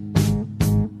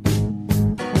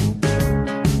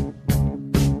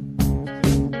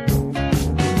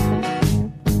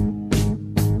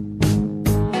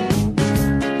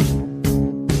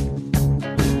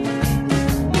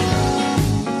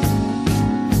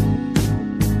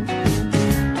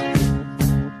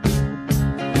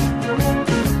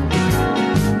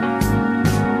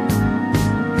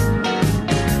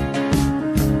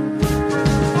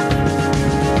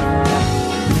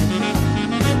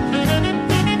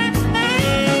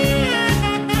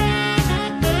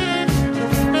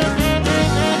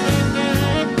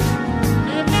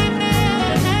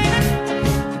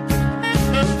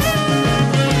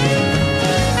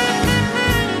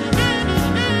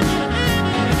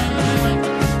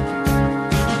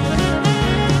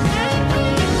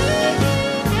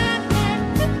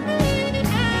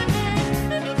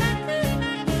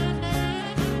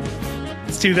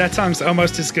 Stu, that song's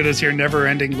almost as good as your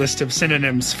never-ending list of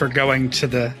synonyms for going to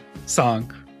the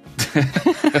song.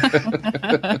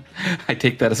 I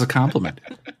take that as a compliment.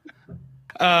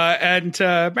 And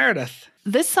Meredith.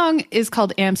 This song is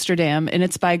called Amsterdam, and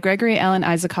it's by Gregory Alan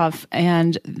Isakov.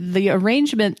 And the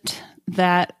arrangement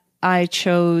that I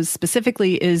chose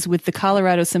specifically is with the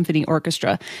Colorado Symphony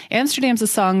Orchestra. Amsterdam's a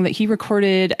song that he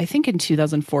recorded, I think, in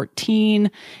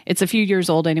 2014. It's a few years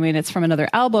old anyway, and it's from another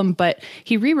album, but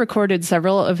he re-recorded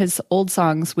several of his old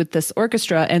songs with this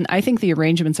orchestra, and I think the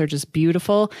arrangements are just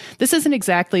beautiful. This isn't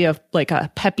exactly a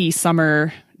peppy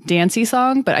summer dancey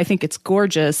song, but I think it's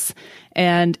gorgeous.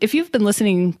 And if you've been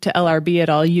listening to LRB at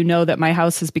all, you know that my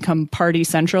house has become party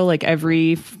central. Like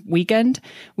every weekend,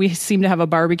 we seem to have a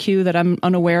barbecue that I'm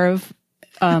unaware of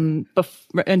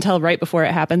until right before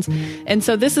it happens. And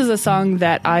so this is a song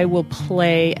that I will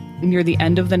play near the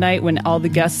end of the night when all the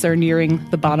guests are nearing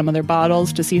the bottom of their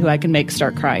bottles to see who I can make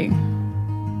start crying.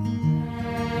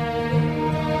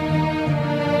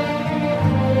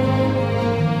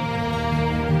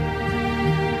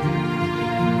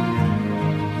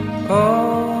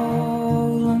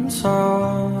 All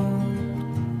inside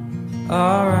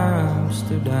our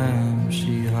Amsterdam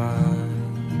she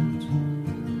hides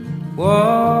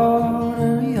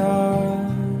watery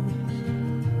eyes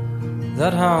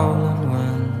that howling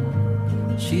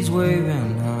when she's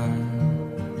waving high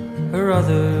her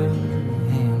other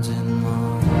hands in mine.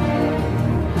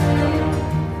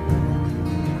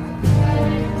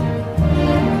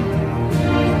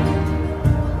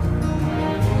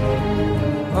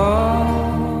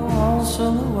 All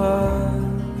silhouette,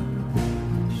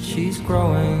 she's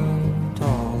growing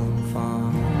tall and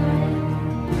fine.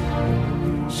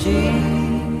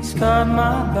 She's got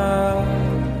my back,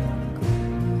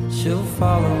 she'll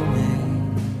follow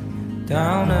me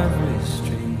down every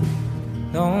street,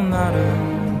 no matter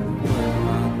where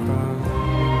I cry.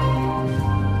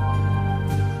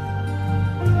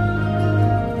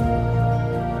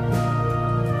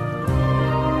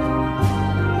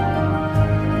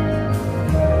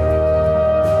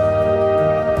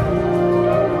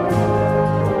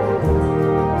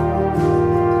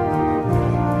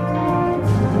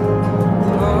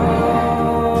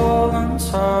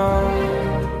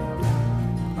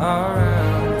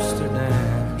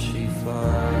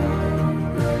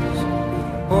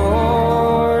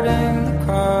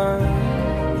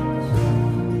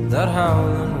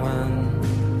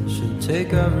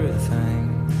 Take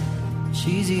everything,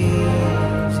 she's easy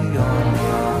on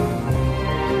fire.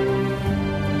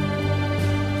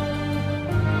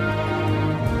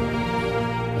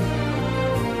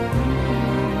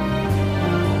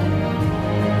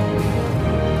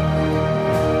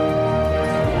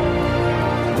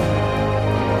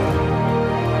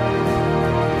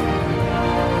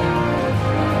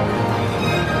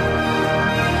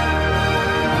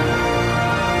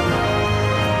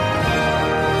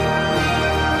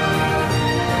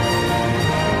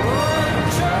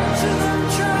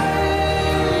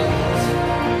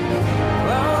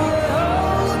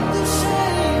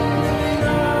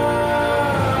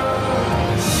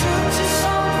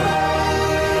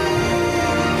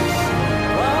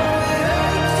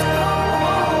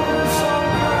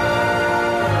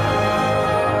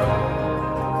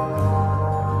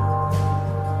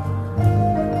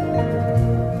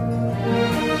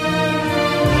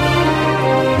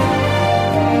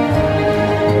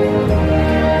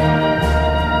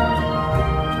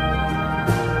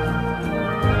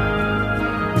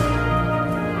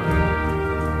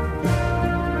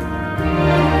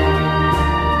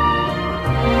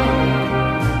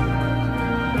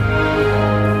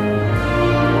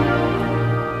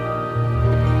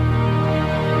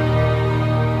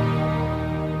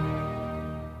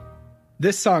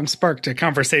 This song sparked a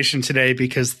conversation today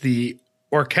because the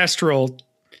orchestral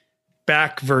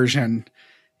back version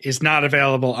is not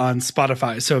available on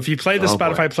Spotify. So if you play the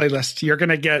Spotify playlist, you're going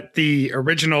to get the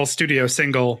original studio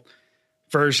single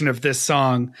version of this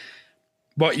song.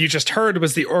 What you just heard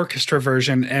was the orchestra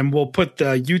version, and we'll put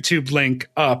the YouTube link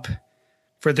up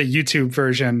for the YouTube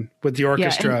version with the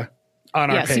orchestra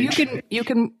on our page. So you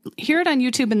can hear it on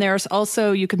YouTube, and there's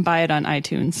also, you can buy it on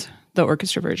iTunes, the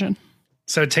orchestra version.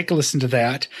 So take a listen to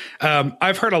that.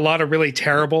 I've heard a lot of really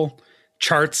terrible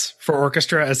charts for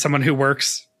orchestra as someone who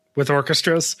works with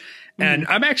orchestras. And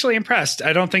I'm actually impressed.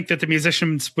 I don't think that the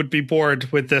musicians would be bored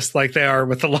with this like they are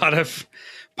with a lot of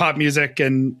pop music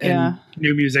and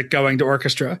new music going to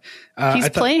orchestra. He's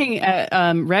playing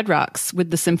at Red Rocks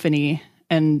with the symphony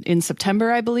and in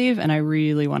September, I believe, and I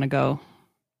really want to go.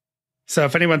 So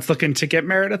if anyone's looking to get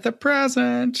married at the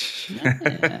present,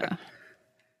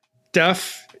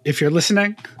 Duff, if you're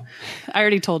listening. I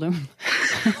already told him.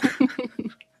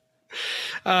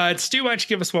 Stu, why don't you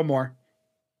give us one more?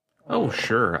 Oh,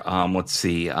 sure. Let's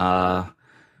see.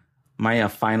 My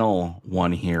final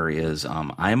one here is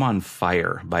I'm on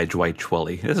Fire by Dwight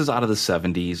Twilley. This is out of the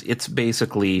 70s. It's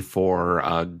basically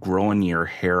for growing your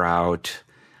hair out,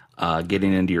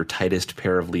 getting into your tightest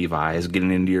pair of Levi's,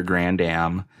 getting into your Grand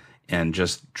Am, and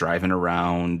just driving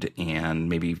around and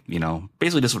maybe,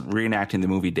 basically just reenacting the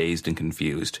movie Dazed and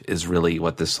Confused is really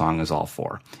what this song is all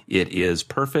for. It is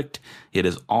perfect. It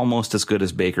is almost as good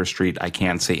as Baker Street. I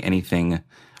can't say anything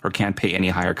or can't pay any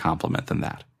higher compliment than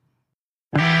that.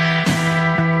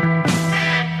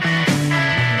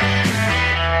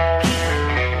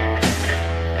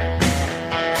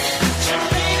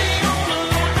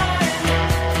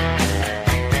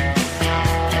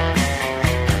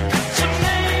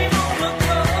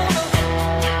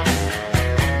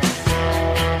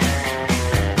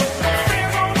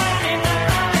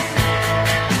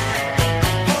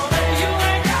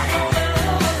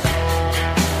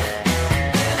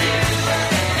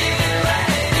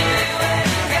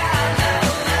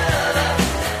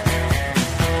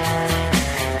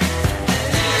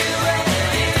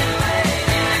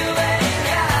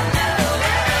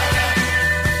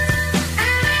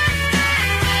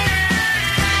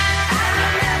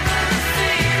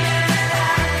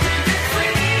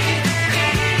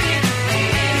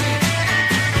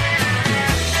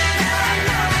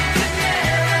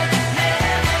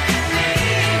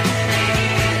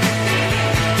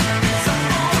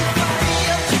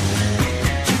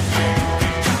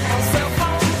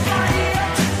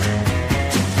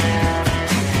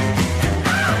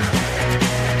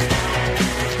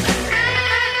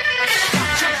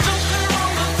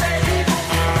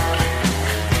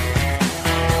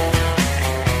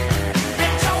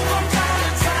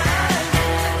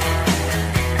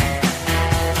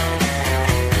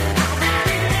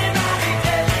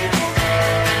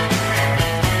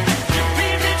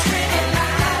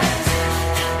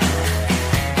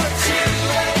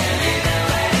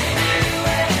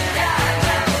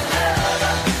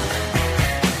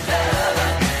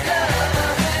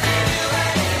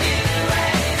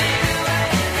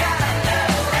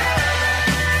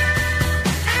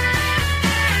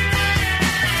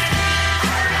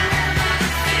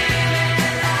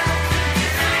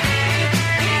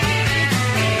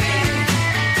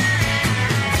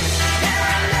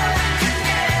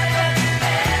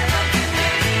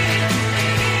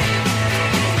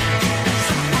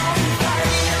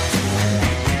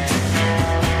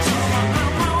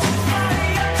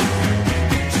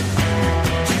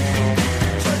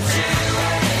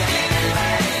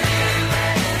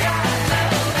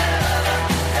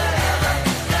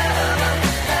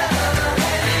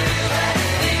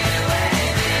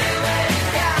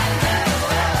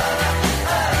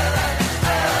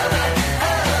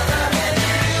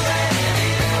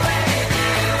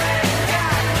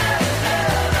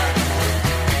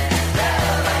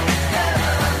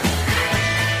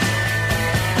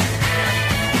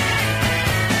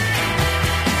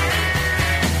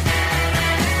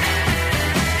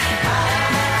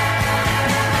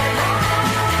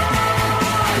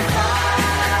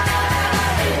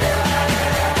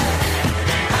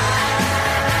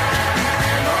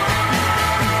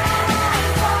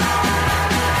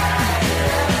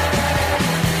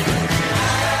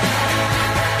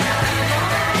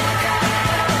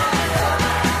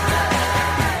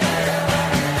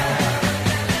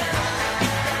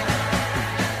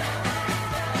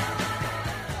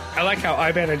 like how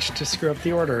I managed to screw up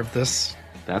the order of this.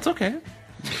 That's okay.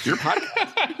 It's your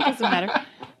podcast. Doesn't matter.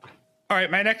 All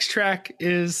right, my next track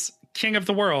is King of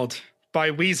the World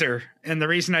by Weezer. And the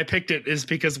reason I picked it is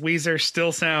because Weezer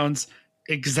still sounds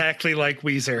exactly like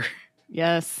Weezer.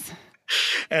 Yes.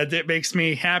 And it makes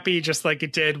me happy, just like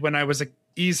it did when I was a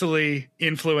easily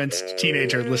influenced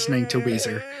teenager listening to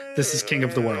Weezer. This is King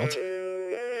of the World.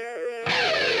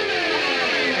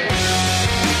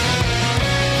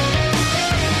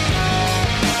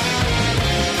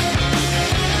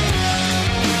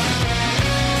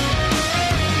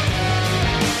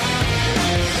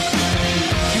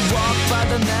 You walk by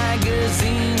the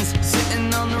magazines,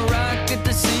 sitting on the rack at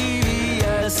the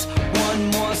CVS. One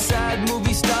more sad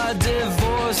movie star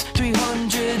divorce.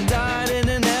 300 died in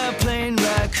an airplane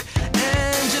wreck.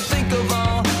 And you think of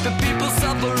all the people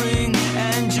suffering,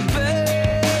 and you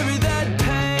bury that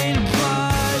pain.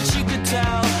 But you could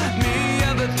tell me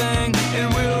everything,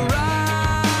 and we'll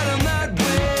ride on that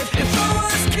wave. If I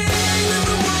was king of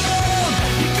the world,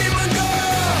 you'd be my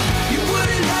girl. You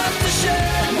wouldn't have to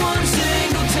shed one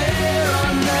single tear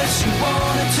unless you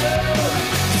wanted to.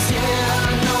 'Cause yeah,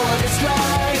 I know what it's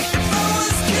like. If I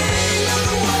was king of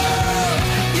the world,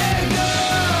 yeah,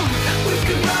 girl, we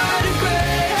could ride a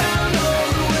Greyhound all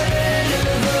the way to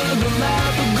the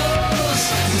Galapagos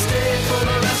and stay for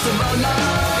the rest of our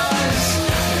lives.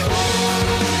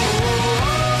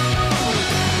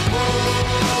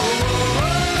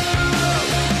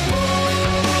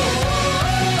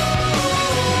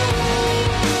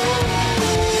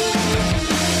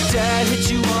 Dad hit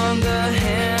you on the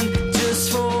hand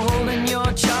just for holding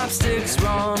your chopsticks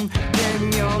wrong.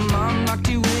 Then your mom locked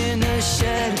you in a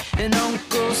shed, and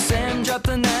Uncle Sam dropped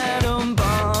an atom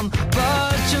bomb.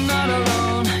 But you're not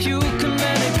alone, you can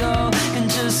let it go and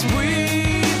just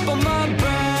weep on my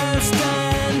breast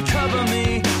and cover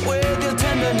me with your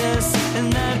tenderness,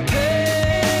 and that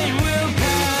pain will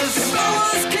pass. If I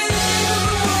was king of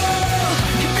the world,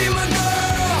 you'd be my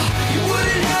girl. You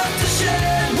wouldn't have to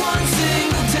shed one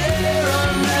single tear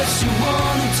unless you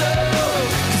wanted to.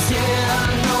 'Cause yeah, I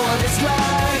know what it's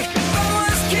like. If I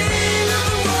was king of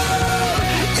the world,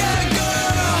 yeah,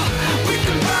 girl, we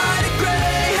could ride a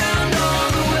Greyhound all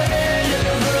the way to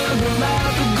the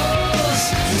Galapagos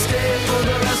and stay for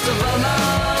the rest of our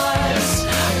lives.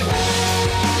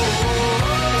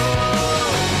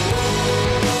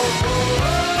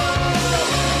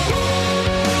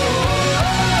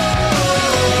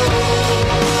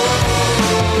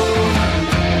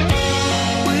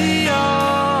 We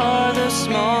are the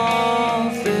small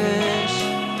fish.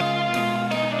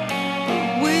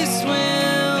 We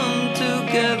swim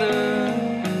together.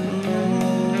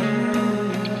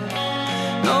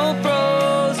 No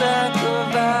Prozac or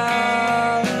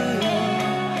Valium.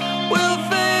 We'll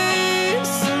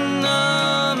face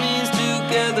tsunamis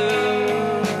together.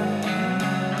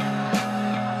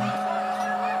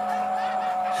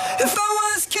 If I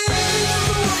was king of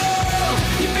the world,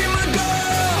 you'd be my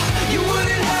girl. You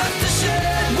wouldn't have to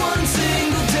shed one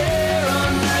single tear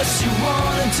unless you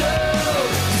wanted to.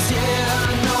 'Cause yeah, I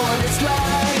know what it's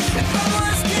like. If I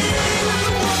was king of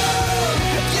the world,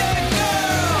 yeah,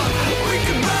 girl, we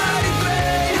could ride a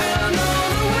Greyhound all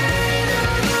the way to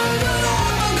the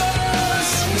Galapagos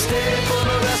and stay for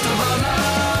the rest of our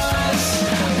lives.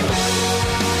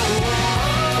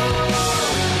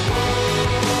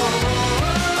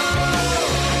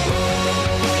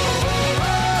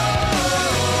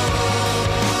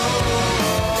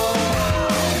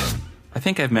 I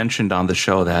think I've mentioned on the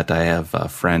show that I have a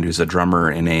friend who's a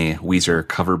drummer in a Weezer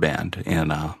cover band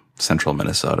in central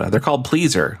Minnesota. They're called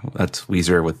Pleaser. That's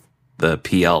Weezer with the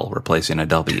PL replacing a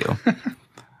W.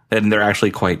 And they're actually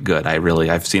quite good.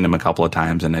 I've seen them a couple of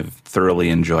times and I've thoroughly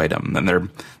enjoyed them. And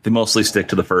they mostly stick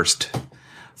to the first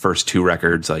two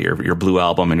records, your Blue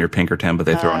Album and your Pinkerton, but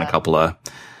they throw in a couple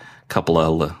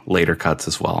of later cuts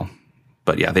as well.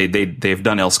 But yeah, they've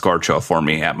done El Scorcho for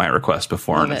me at my request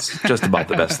before, Love and it. it's just about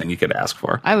the best thing you could ask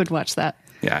for. I would watch that.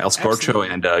 Yeah, El Scorcho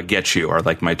and Get You are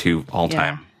like my two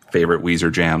all-time favorite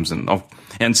Weezer jams,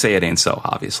 and Say It Ain't So.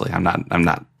 Obviously, I'm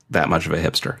not that much of a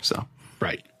hipster, so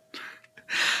Right.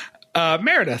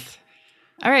 Meredith.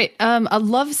 All right. A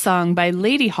love song by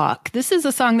Lady Hawk. This is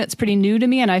a song that's pretty new to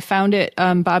me, and I found it.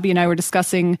 Bobby and I were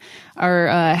discussing our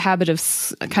habit of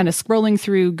kind of scrolling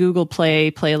through Google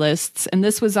Play playlists, and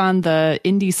this was on the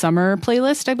Indie Summer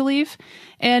playlist, I believe.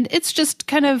 And it's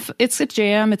just it's a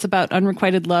jam. It's about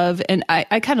unrequited love, and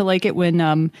I kind of like it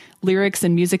when lyrics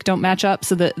and music don't match up.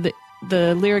 So the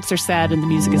lyrics are sad and the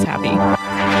music is happy.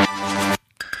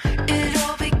 It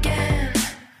all began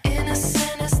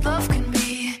innocent as love can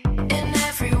be. In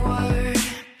every word,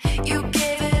 you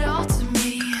gave it all to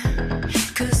me.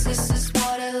 'Cause this is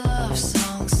what a love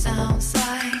song sounds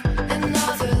like.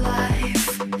 Another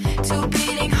life, two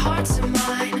beating hearts of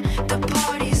mine. The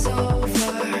party's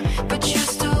over, but you're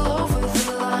still over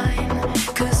the line.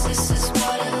 'Cause this is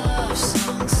what a love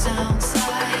song sounds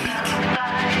like.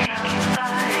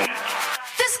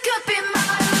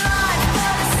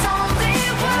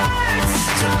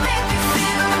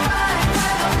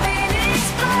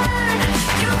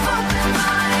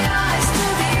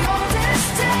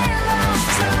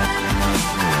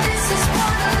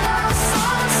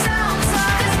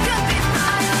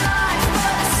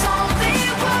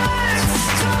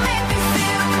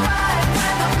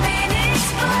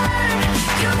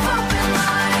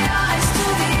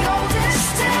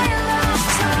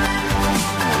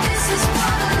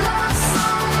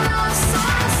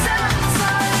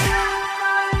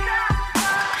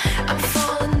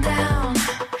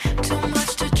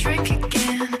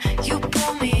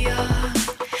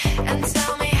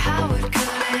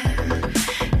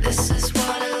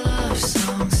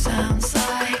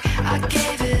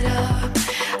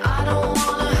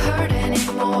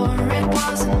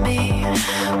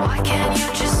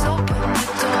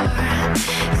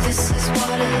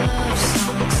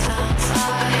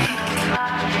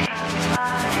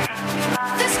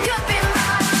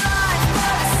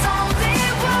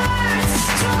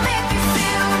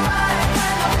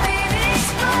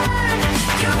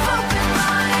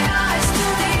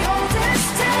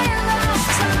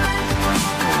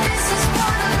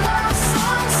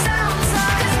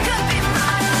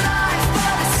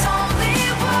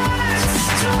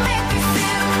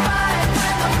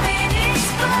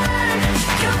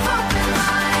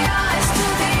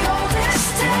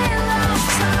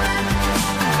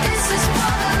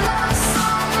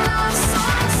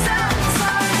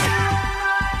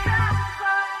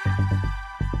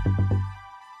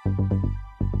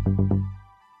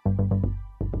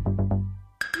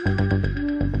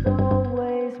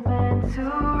 Always meant to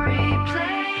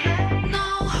replay. No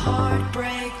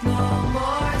heartbreak, no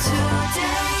more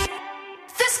today.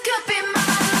 This could be my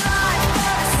life,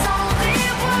 but it's only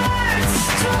words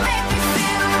to make me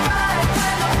feel right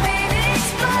when the meaning's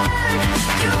blurred.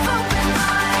 You've opened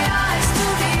my eyes to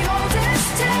the oldest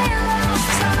tale of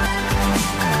time.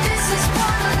 This is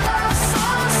what a love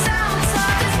song sounds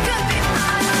like. This could be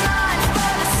my life,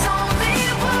 but it's only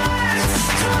words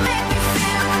to make me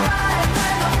feel right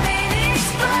when the meaning's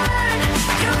blurred.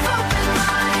 You've opened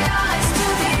my eyes to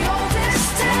the oldest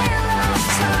tale of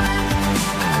time.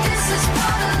 This is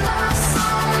what a love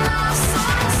song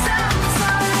sounds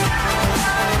like.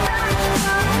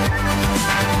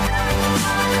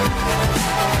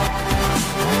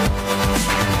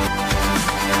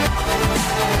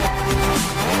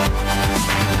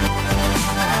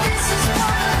 This is what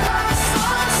a love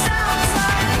song sounds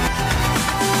like.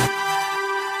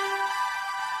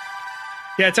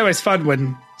 Yeah, it's always fun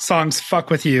when songs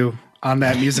fuck with you on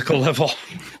that musical level.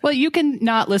 Well, you can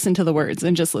not listen to the words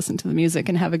and just listen to the music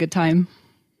and have a good time.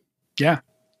 Yeah.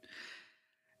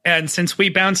 And since we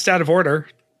bounced out of order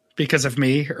because of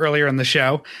me earlier in the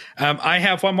show, I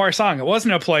have one more song. It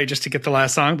wasn't a play just to get the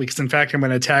last song because, in fact, I'm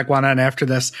going to tag one on after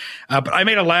this. But I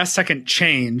made a last-second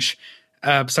change.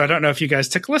 So I don't know if you guys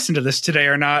took a listen to this today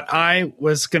or not. I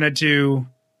was going to do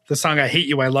the song I Hate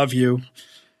You, I Love You,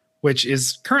 which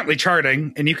is currently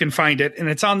charting, and you can find it, and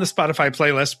it's on the Spotify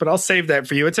playlist, but I'll save that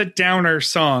for you. It's a downer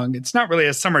song. It's not really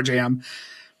a summer jam.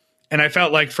 And I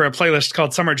felt like for a playlist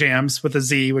called Summer Jams with a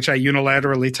Z, which I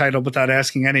unilaterally titled without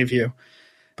asking any of you,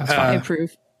 I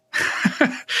approve.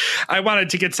 I wanted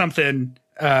to get something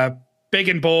big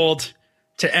and bold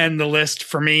to end the list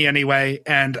for me anyway.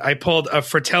 And I pulled a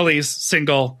Fratelli's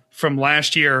single from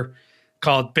last year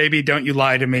called Baby Don't You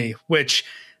Lie to Me, which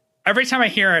every time I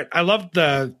hear it, I love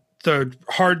the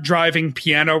hard driving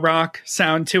piano rock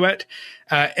sound to it.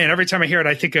 And every time I hear it,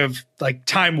 I think of like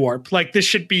Time Warp. Like this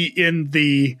should be in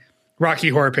the Rocky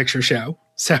Horror Picture Show.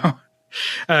 So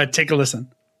take a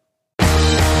listen.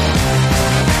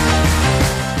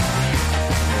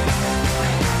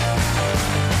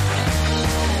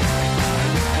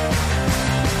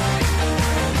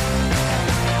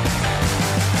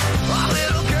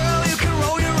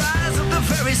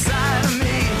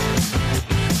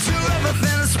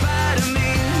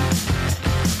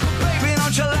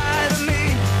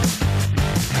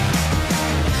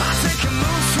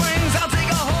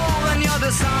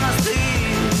 Dishonesty,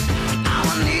 I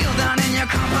will kneel down in your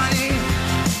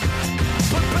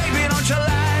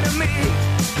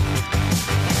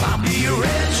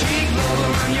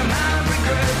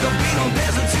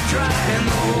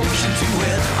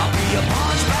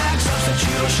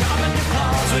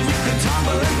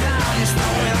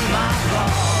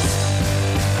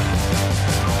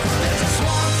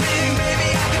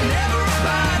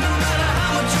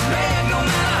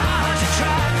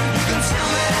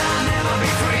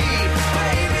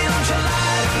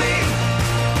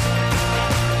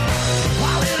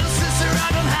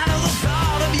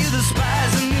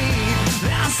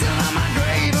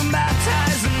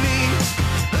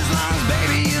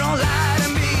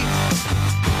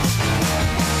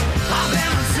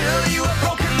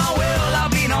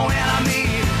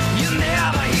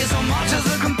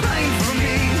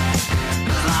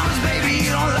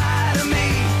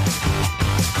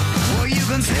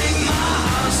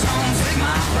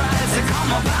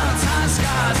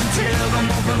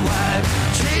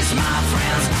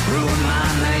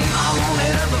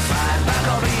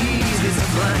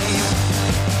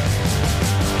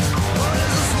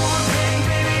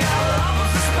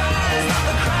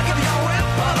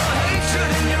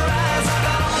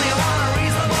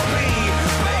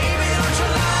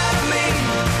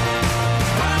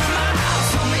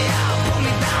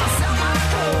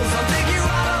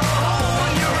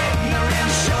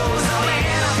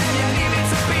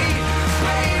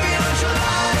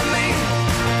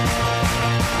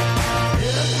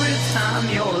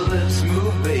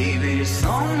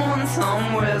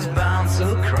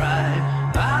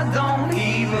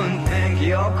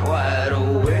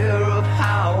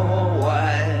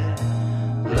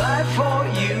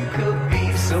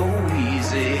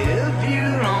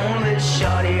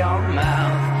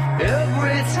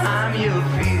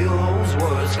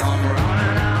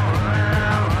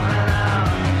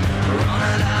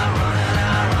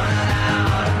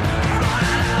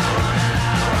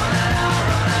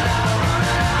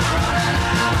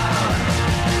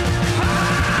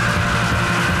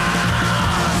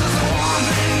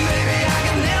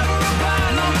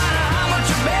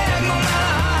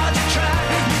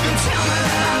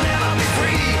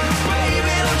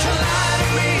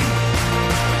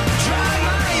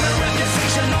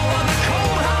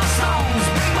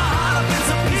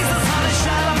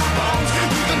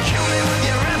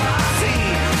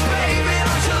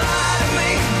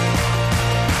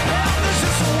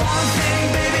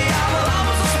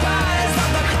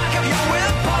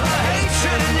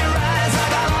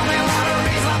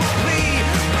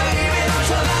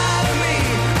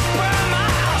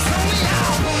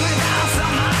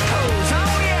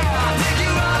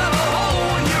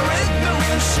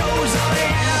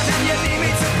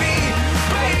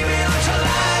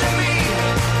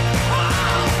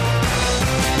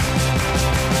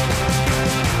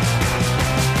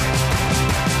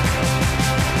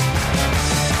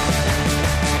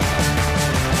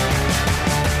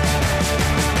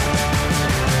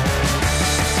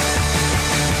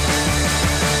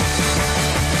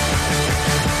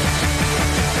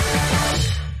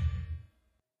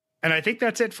And I think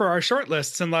that's it for our short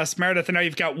lists, unless Meredith, I know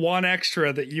you've got one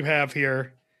extra that you have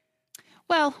here.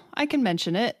 Well, I can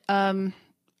mention it.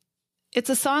 It's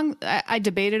a song I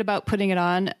debated about putting it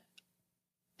on,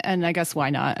 and I guess why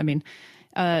not? I mean,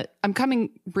 I'm coming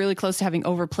really close to having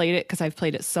overplayed it because I've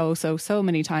played it so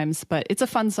many times, but it's a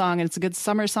fun song and it's a good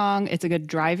summer song. It's a good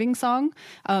driving song.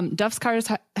 Duff's Cars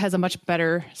has a much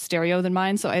better stereo than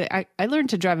mine, so I learned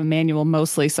to drive a manual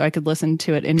mostly so I could listen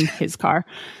to it in his car.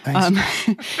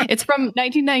 It's from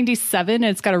 1997 and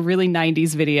it's got a really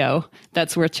 90s video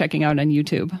that's worth checking out on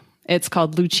YouTube. It's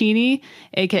called Lucchini,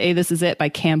 aka This Is It by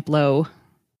Camp Low.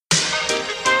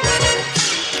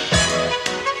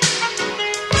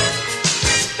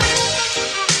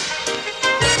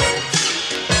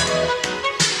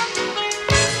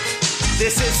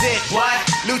 This is it, what?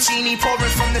 Lucchini pouring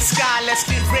from the sky, let's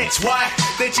get rich, what?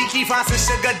 The cheeky vines and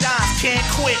sugar dimes, can't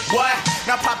quit, what?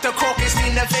 Now pop the cork and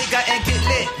steam the Vega and get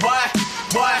lit, what?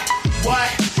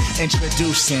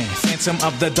 Introducing Phantom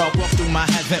of the Dark, walk through my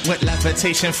heaven with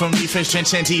levitation from reefers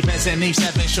drenching deep as an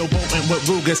E7, showboating with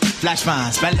Rugers, flash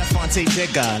vines, Belafonte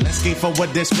Jigger. Let's skate for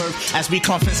what this worth as we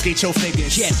confiscate your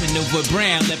figures. Casanova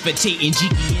Brown, levitating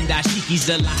Jiki and Dashiki's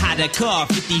a Lahada car,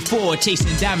 54,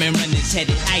 chasing diamond runners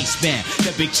headed icebound.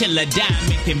 The big chiller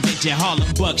diamond convention,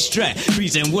 Harlem Buck strut,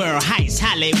 freezing world heights,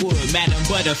 Hollywood, Madam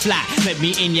Butterfly. Let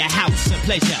me in your house, a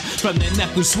pleasure. From the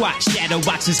knuckle swatch, shadow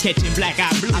boxes catching black eye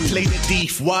blue. I play the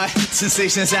thief, what?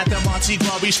 Sensations at the Monte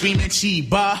Gras, we screaming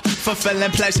Chiba.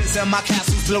 Fulfilling pleasures in my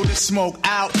castles, blow the smoke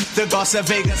out. The Garza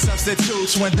Vega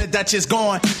substitutes when the Dutch is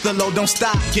gone. The low don't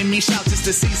stop, give me shouts, it's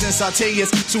the season.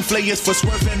 Sauteas, souffleurs for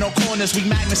swerving no corners. We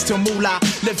magnets to moolah,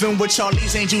 living with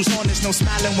Charlie's Angels honest. No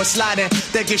smiling when sliding,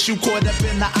 that gets you caught up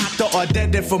in the octa or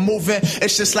dead for moving.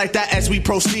 It's just like that as we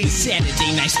proceed.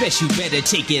 Saturday night special, better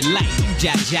take it light.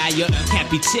 Jaja, you're a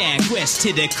Capitan, quest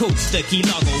to the coast. The Key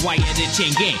Largo, wire the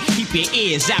chain gang. Keep your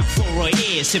ears out for a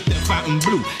ear, sip the fountain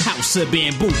blue. House of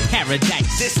bamboo,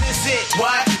 paradise. This is it,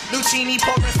 what? Lucchini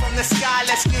pouring from the sky,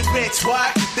 let's get rich,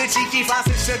 what? The cheeky vines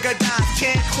and sugar dimes,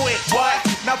 can't quit, what?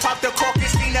 Now pop the cork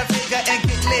and steam the Vega and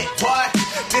get lit, what?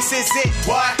 This is it,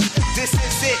 what? This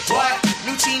is it, what?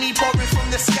 Lucchini pouring from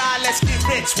the sky, let's get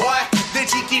rich, what? The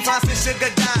cheeky vines and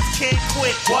sugar dimes, can't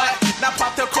quit, what? Now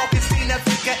pop the cork and steam the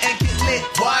Vega and get lit,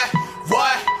 what?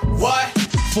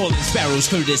 Falling sparrows,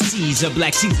 courtesies of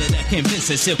Black Caesar, the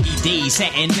convincer, silky days,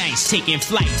 satin nights, taking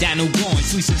flight, Dino going,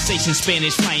 sweet sensation,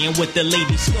 Spanish flying with the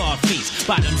lady Scarface,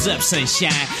 bottoms up,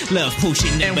 sunshine, love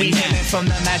potion and number we 9. hailing from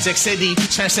the Magic City,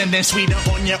 transcending Sweden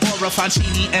on your aura,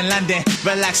 Fancini in London,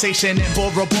 relaxation in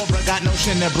Bora Bora, got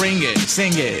notion to bring it,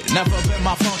 sing it, never been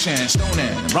my function,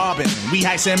 stoning, robbing, we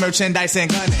heisting merchandise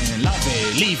and gunning, love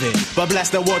it, leave it, but bless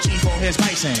the war chief for his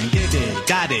bison, get it,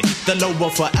 got it, the low will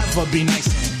forever be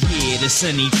nice. Yeah, the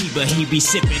sunny Tiba, he be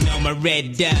sipping on my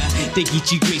red dye. They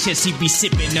get you gracious, he be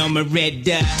sipping on my red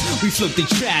dye. We float the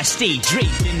tri-state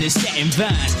draped in the satin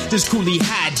vines. This coolie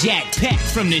hijack pack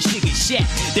from the sugar shack.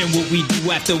 Then what we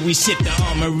do after we sip the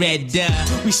armor red dye?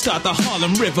 We start the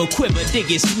Harlem River quiver, dig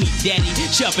it sweet daddy.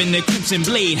 Sharpen the crimson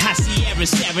blade, high Sierra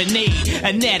serenade.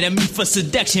 Anatomy for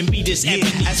seduction, be this ebony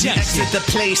as we junction. exit the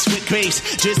place with grace,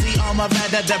 drizzly armor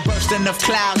rather the bursting of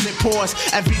clouds, it pours.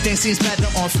 Everything seems better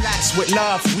on flats with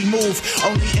love. We move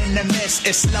only in the mist.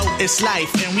 It's slow, it's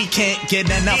life, and we can't get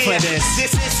enough of this.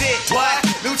 This is it, what?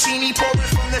 Lucchini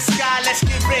pouring from the sky, let's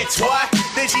get rich, what?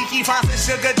 The cheeky vines and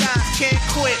sugar dimes, can't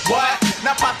quit, what?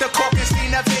 Now pop the cork and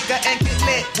steam the Vega and get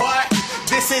lit, what?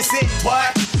 This is it, what?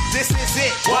 This is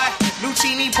it, what?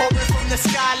 Lucchini pouring from the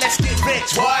sky, let's get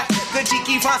rich, what? The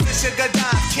cheeky vines and sugar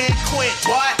dimes, can't quit,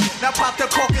 what? Now pop the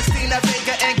cork and steam the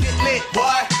Vega and get lit,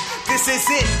 what? This is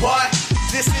it, what?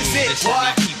 This is it,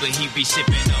 what? But he be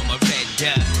sipping on my red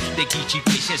dye. The Geechee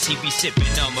Vicious, he be sipping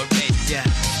on my red dye.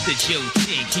 The Joe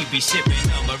Chink, he be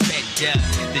sipping on my red dye.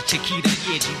 The Chiquita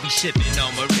Edge, he be sipping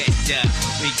on my red dye.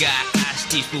 We got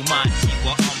Asti Spumante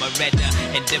on my red dye.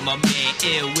 And then my man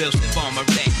Ill Will sip on my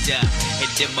red dye.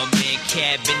 And then my man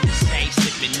Cab in the side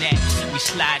sipping that. We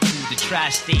slide through the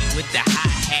tri-state with the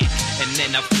hi-hat. And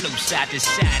then I flow side to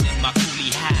side in my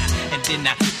coolie high. And then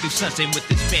I do something with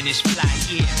the Spanish fly,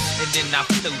 yeah. And then I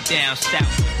flow down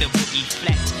south with the boogie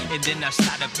flats. And then I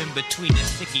slide up in between the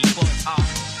sticky board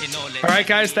off and all that. All right,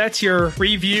 guys, that's your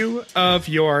review of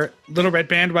your Little Red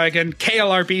Bandwagon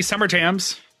KLRB Summer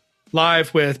Jams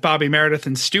live with Bobby Meredith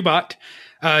and Stubot.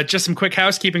 Just some quick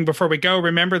housekeeping before we go.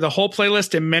 Remember, the whole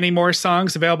playlist and many more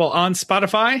songs available on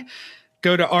Spotify.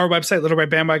 Go to our website,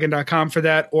 littleredbandwagon.com for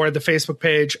that, or the Facebook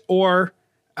page, or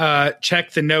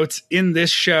check the notes in this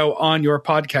show on your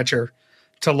podcatcher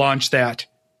to launch that.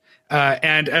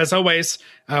 And as always,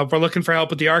 we're looking for help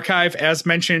with the archive. As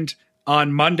mentioned,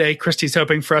 on Monday. Christy's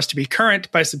hoping for us to be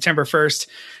current by September 1st.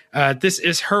 This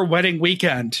is her wedding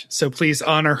weekend, so please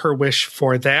honor her wish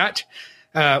for that.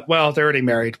 Well, they're already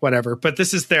married, whatever. But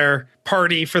this is their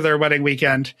party for their wedding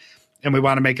weekend, and we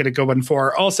want to make it a good one for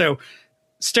her. Also,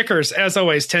 stickers, as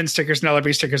always, 10 stickers and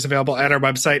LRB stickers available at our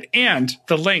website, and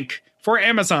the link for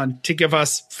Amazon to give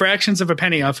us fractions of a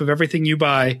penny off of everything you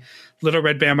buy,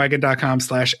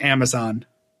 littleredbandwagon.com/Amazon.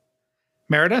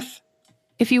 Meredith?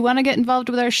 If you want to get involved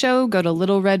with our show, go to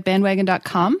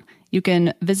littleredbandwagon.com. You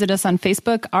can visit us on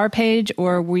Facebook, our page,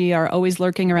 or we are always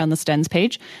lurking around the Stens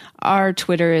page. Our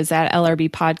Twitter is at LRB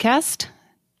Podcast.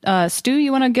 Stu,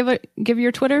 you want to give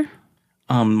your Twitter?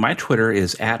 My Twitter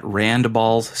is at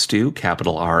RandBallsStu,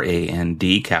 capital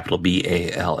RAND, capital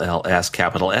BALLS,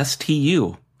 capital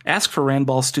STU. Ask for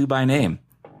Randball Stew by name.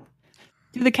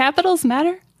 Do the capitals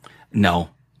matter?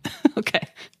 No. Okay.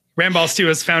 Randball Stew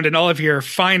is found in all of your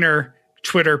finer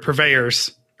Twitter purveyors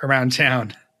around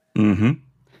town. Mm-hmm.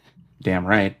 Damn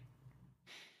right.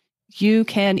 You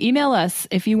can email us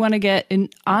if you want to get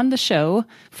on the show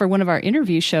for one of our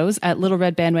interview shows at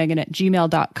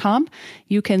littleredbandwagon@gmail.com.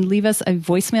 You can leave us a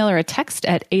voicemail or a text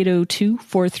at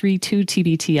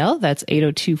 802-432-TBTL. That's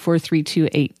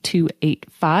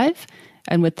 802-432-8285.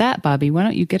 And with that, Bobby, why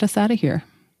don't you get us out of here?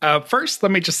 First,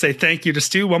 let me just say thank you to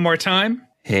Stu one more time.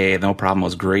 Hey, no problem. It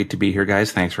was great to be here,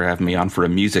 guys. Thanks for having me on for a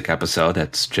music episode.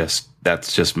 That's just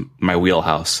my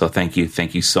wheelhouse. So thank you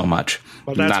so much.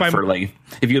 Well, that's Not for like,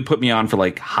 if you had put me on for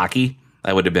like hockey,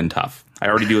 that would have been tough. I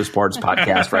already do a sports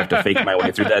podcast where I have to fake my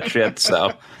way through that shit.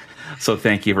 So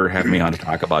thank you for having me on to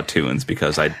talk about tunes,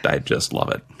 because I just love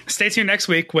it. Stay tuned next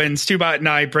week when Stubot and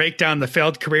I break down the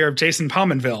failed career of Jason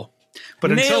Palmanville.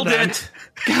 But until then,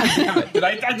 God damn it! Did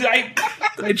I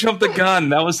jump the gun?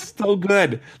 That was so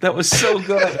good.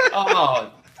 Oh,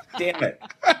 damn it!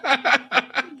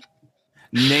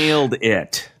 Nailed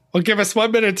it. Well, give us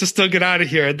 1 minute to still get out of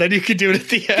here, and then you can do it at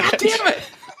the end. God damn it!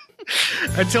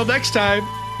 Until next time,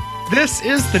 this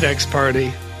is The Next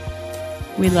Party.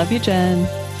 We love you, Jen.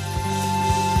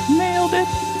 Nailed it.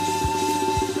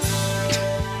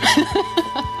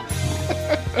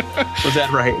 Was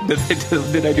that right?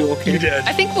 Did I do okay? You did.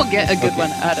 I think we'll get a good one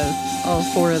out of all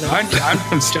four of them. I'm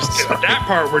just that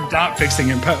part we're not fixing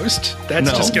in post.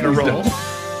 That's just going to roll.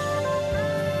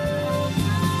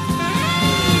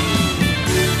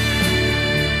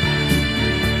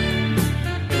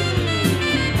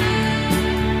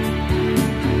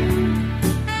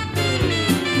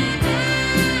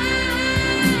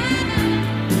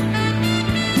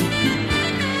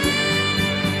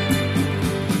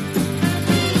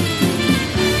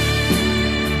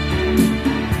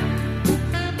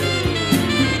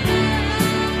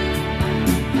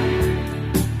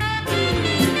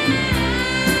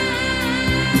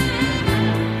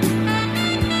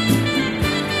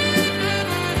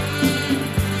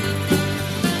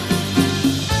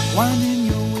 Winding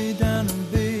your way down on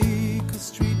Baker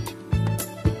Street,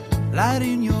 light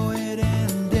in your head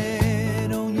and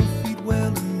dead on your feet.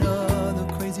 Well, another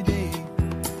crazy day.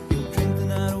 You'll drink the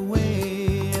night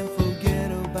away and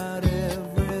forget about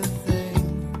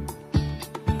everything.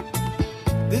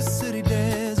 This city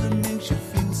desert makes you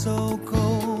feel so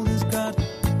cold. It's got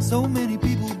so many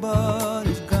people, but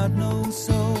it's got no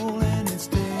soul, and it's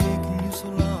taken you so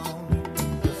long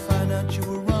to find out you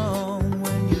were wrong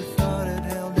when you thought it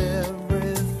held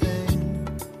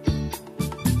everything.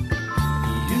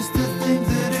 You used to think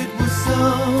that it was so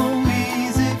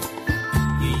easy.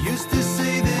 You used to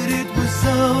say that it was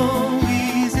so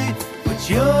easy, but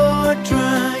you're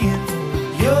trying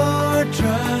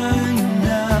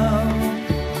now.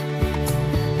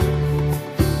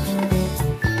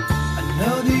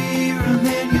 Another year and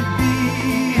then you'd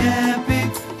be happy.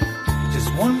 Just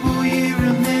one more year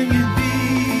and then you'd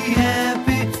be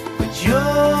happy. But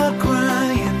you're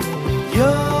crying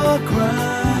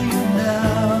now.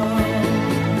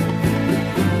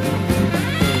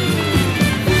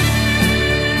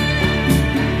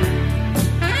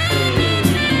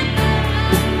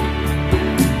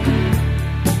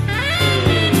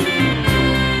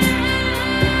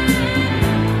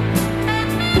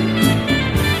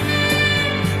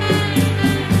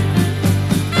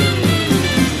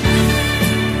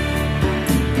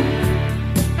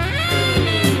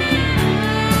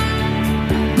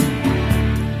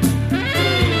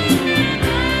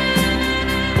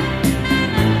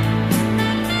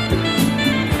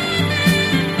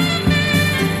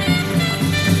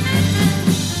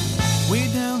 Way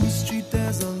down the street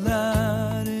there's a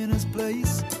light in his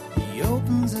place. He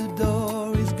opens the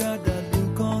door, he's got that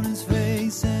look on his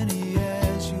face, and he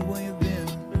asks you where you've been.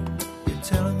 You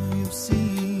tell him who you've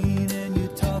seen, and you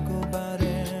talk about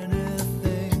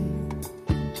anything.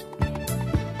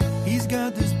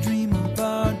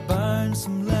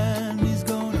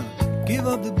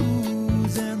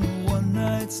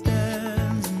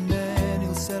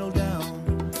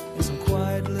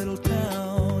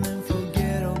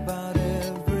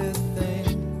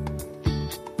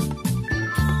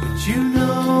 you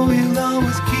know he'll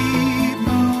always keep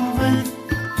moving.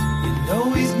 You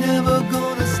know he's never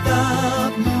gonna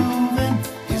stop moving.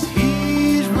 'Cause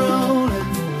he's rolling,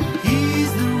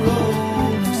 he's the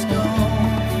Rolling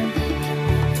Stone.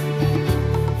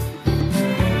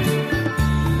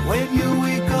 When you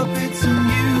wake up, it's a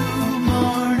new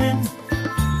morning.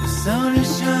 The sun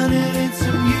is shining, it's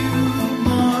a new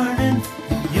morning.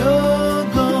 You're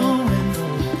going home.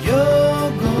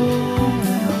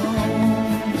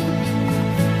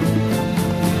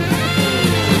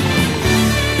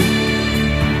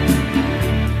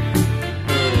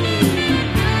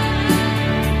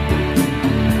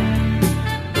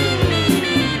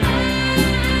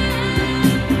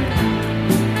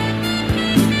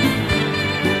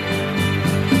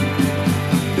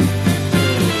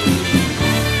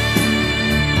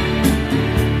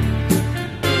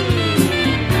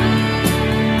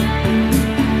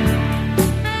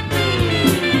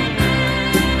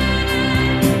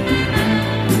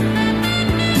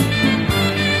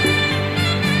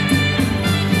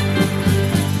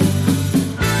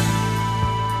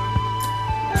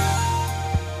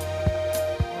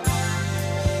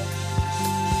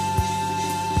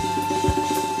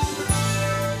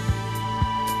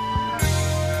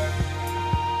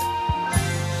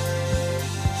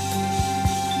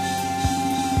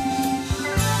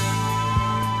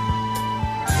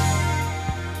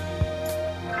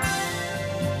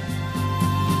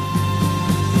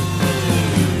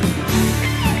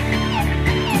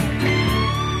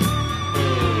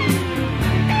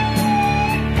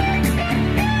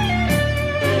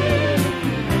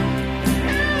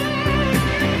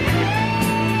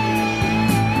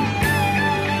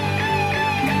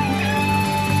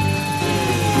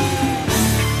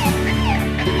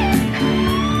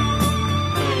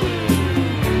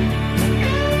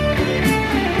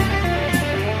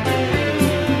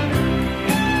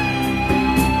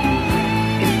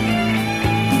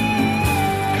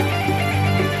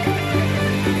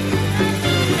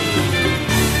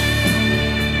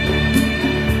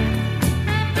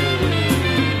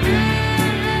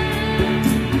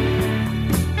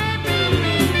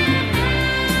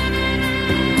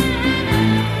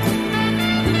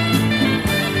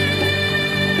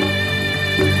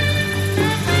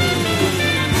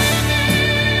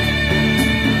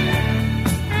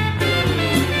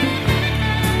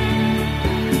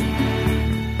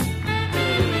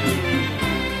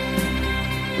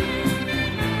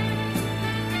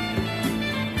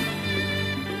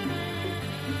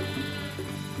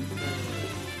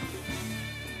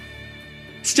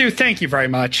 Stu, thank you very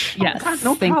much. Yes,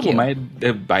 No thank problem.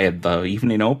 you. I had the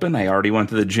evening open. I already went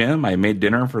to the gym. I made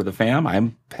dinner for the fam.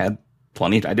 I had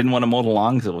plenty. I didn't want to mow the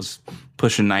lawn because it was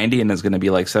pushing 90 and it's going to be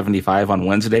like 75 on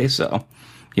Wednesday. So,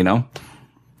 you know,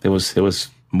 it was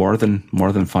more than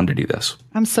fun to do this.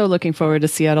 I'm so looking forward to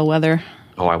Seattle weather.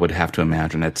 Oh, I would have to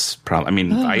imagine it's probably. I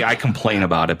mean, I complain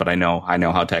about it, but I know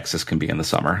how Texas can be in the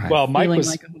summer. Well, Mike Feeling was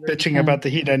like bitching about the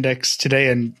heat index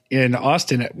today in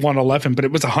Austin at 111, but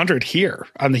it was 100 here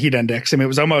on the heat index. I mean, it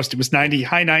was 90,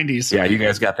 high 90s. Yeah, you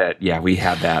guys got that. Yeah, we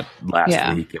had that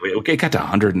last week. It got to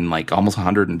 100 and like almost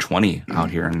 120 out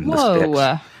here in this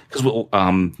bitch.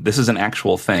 Because this is an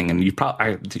actual thing, and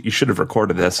you should have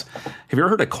recorded this. Have you ever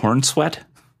heard of corn sweat?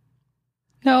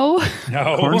 No.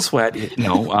 Corn sweat.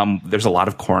 There's a lot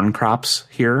of corn crops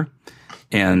here,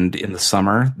 and in the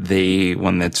summer,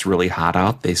 when it's really hot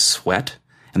out, they sweat,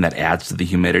 and that adds to the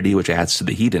humidity, which adds to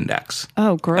the heat index.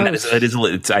 Oh, gross! And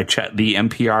I checked the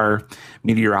NPR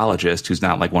meteorologist, who's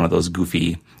not like one of those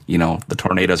goofy, the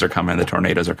tornadoes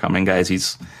are coming guys.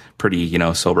 He's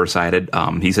pretty, sober sided.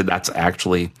 He said that's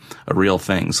actually a real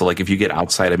thing. So like if you get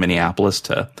outside of Minneapolis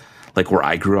to like where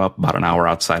I grew up, about an hour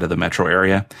outside of the metro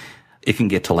area, it can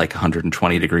get to like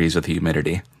 120 degrees with the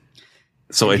humidity.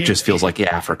 So it just feels like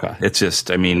Africa. It's just,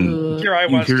 I mean, here I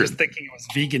was just thinking it was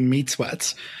vegan meat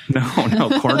sweats. No,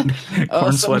 corn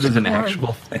sweat is an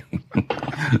actual thing.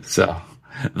 So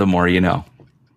the more you know.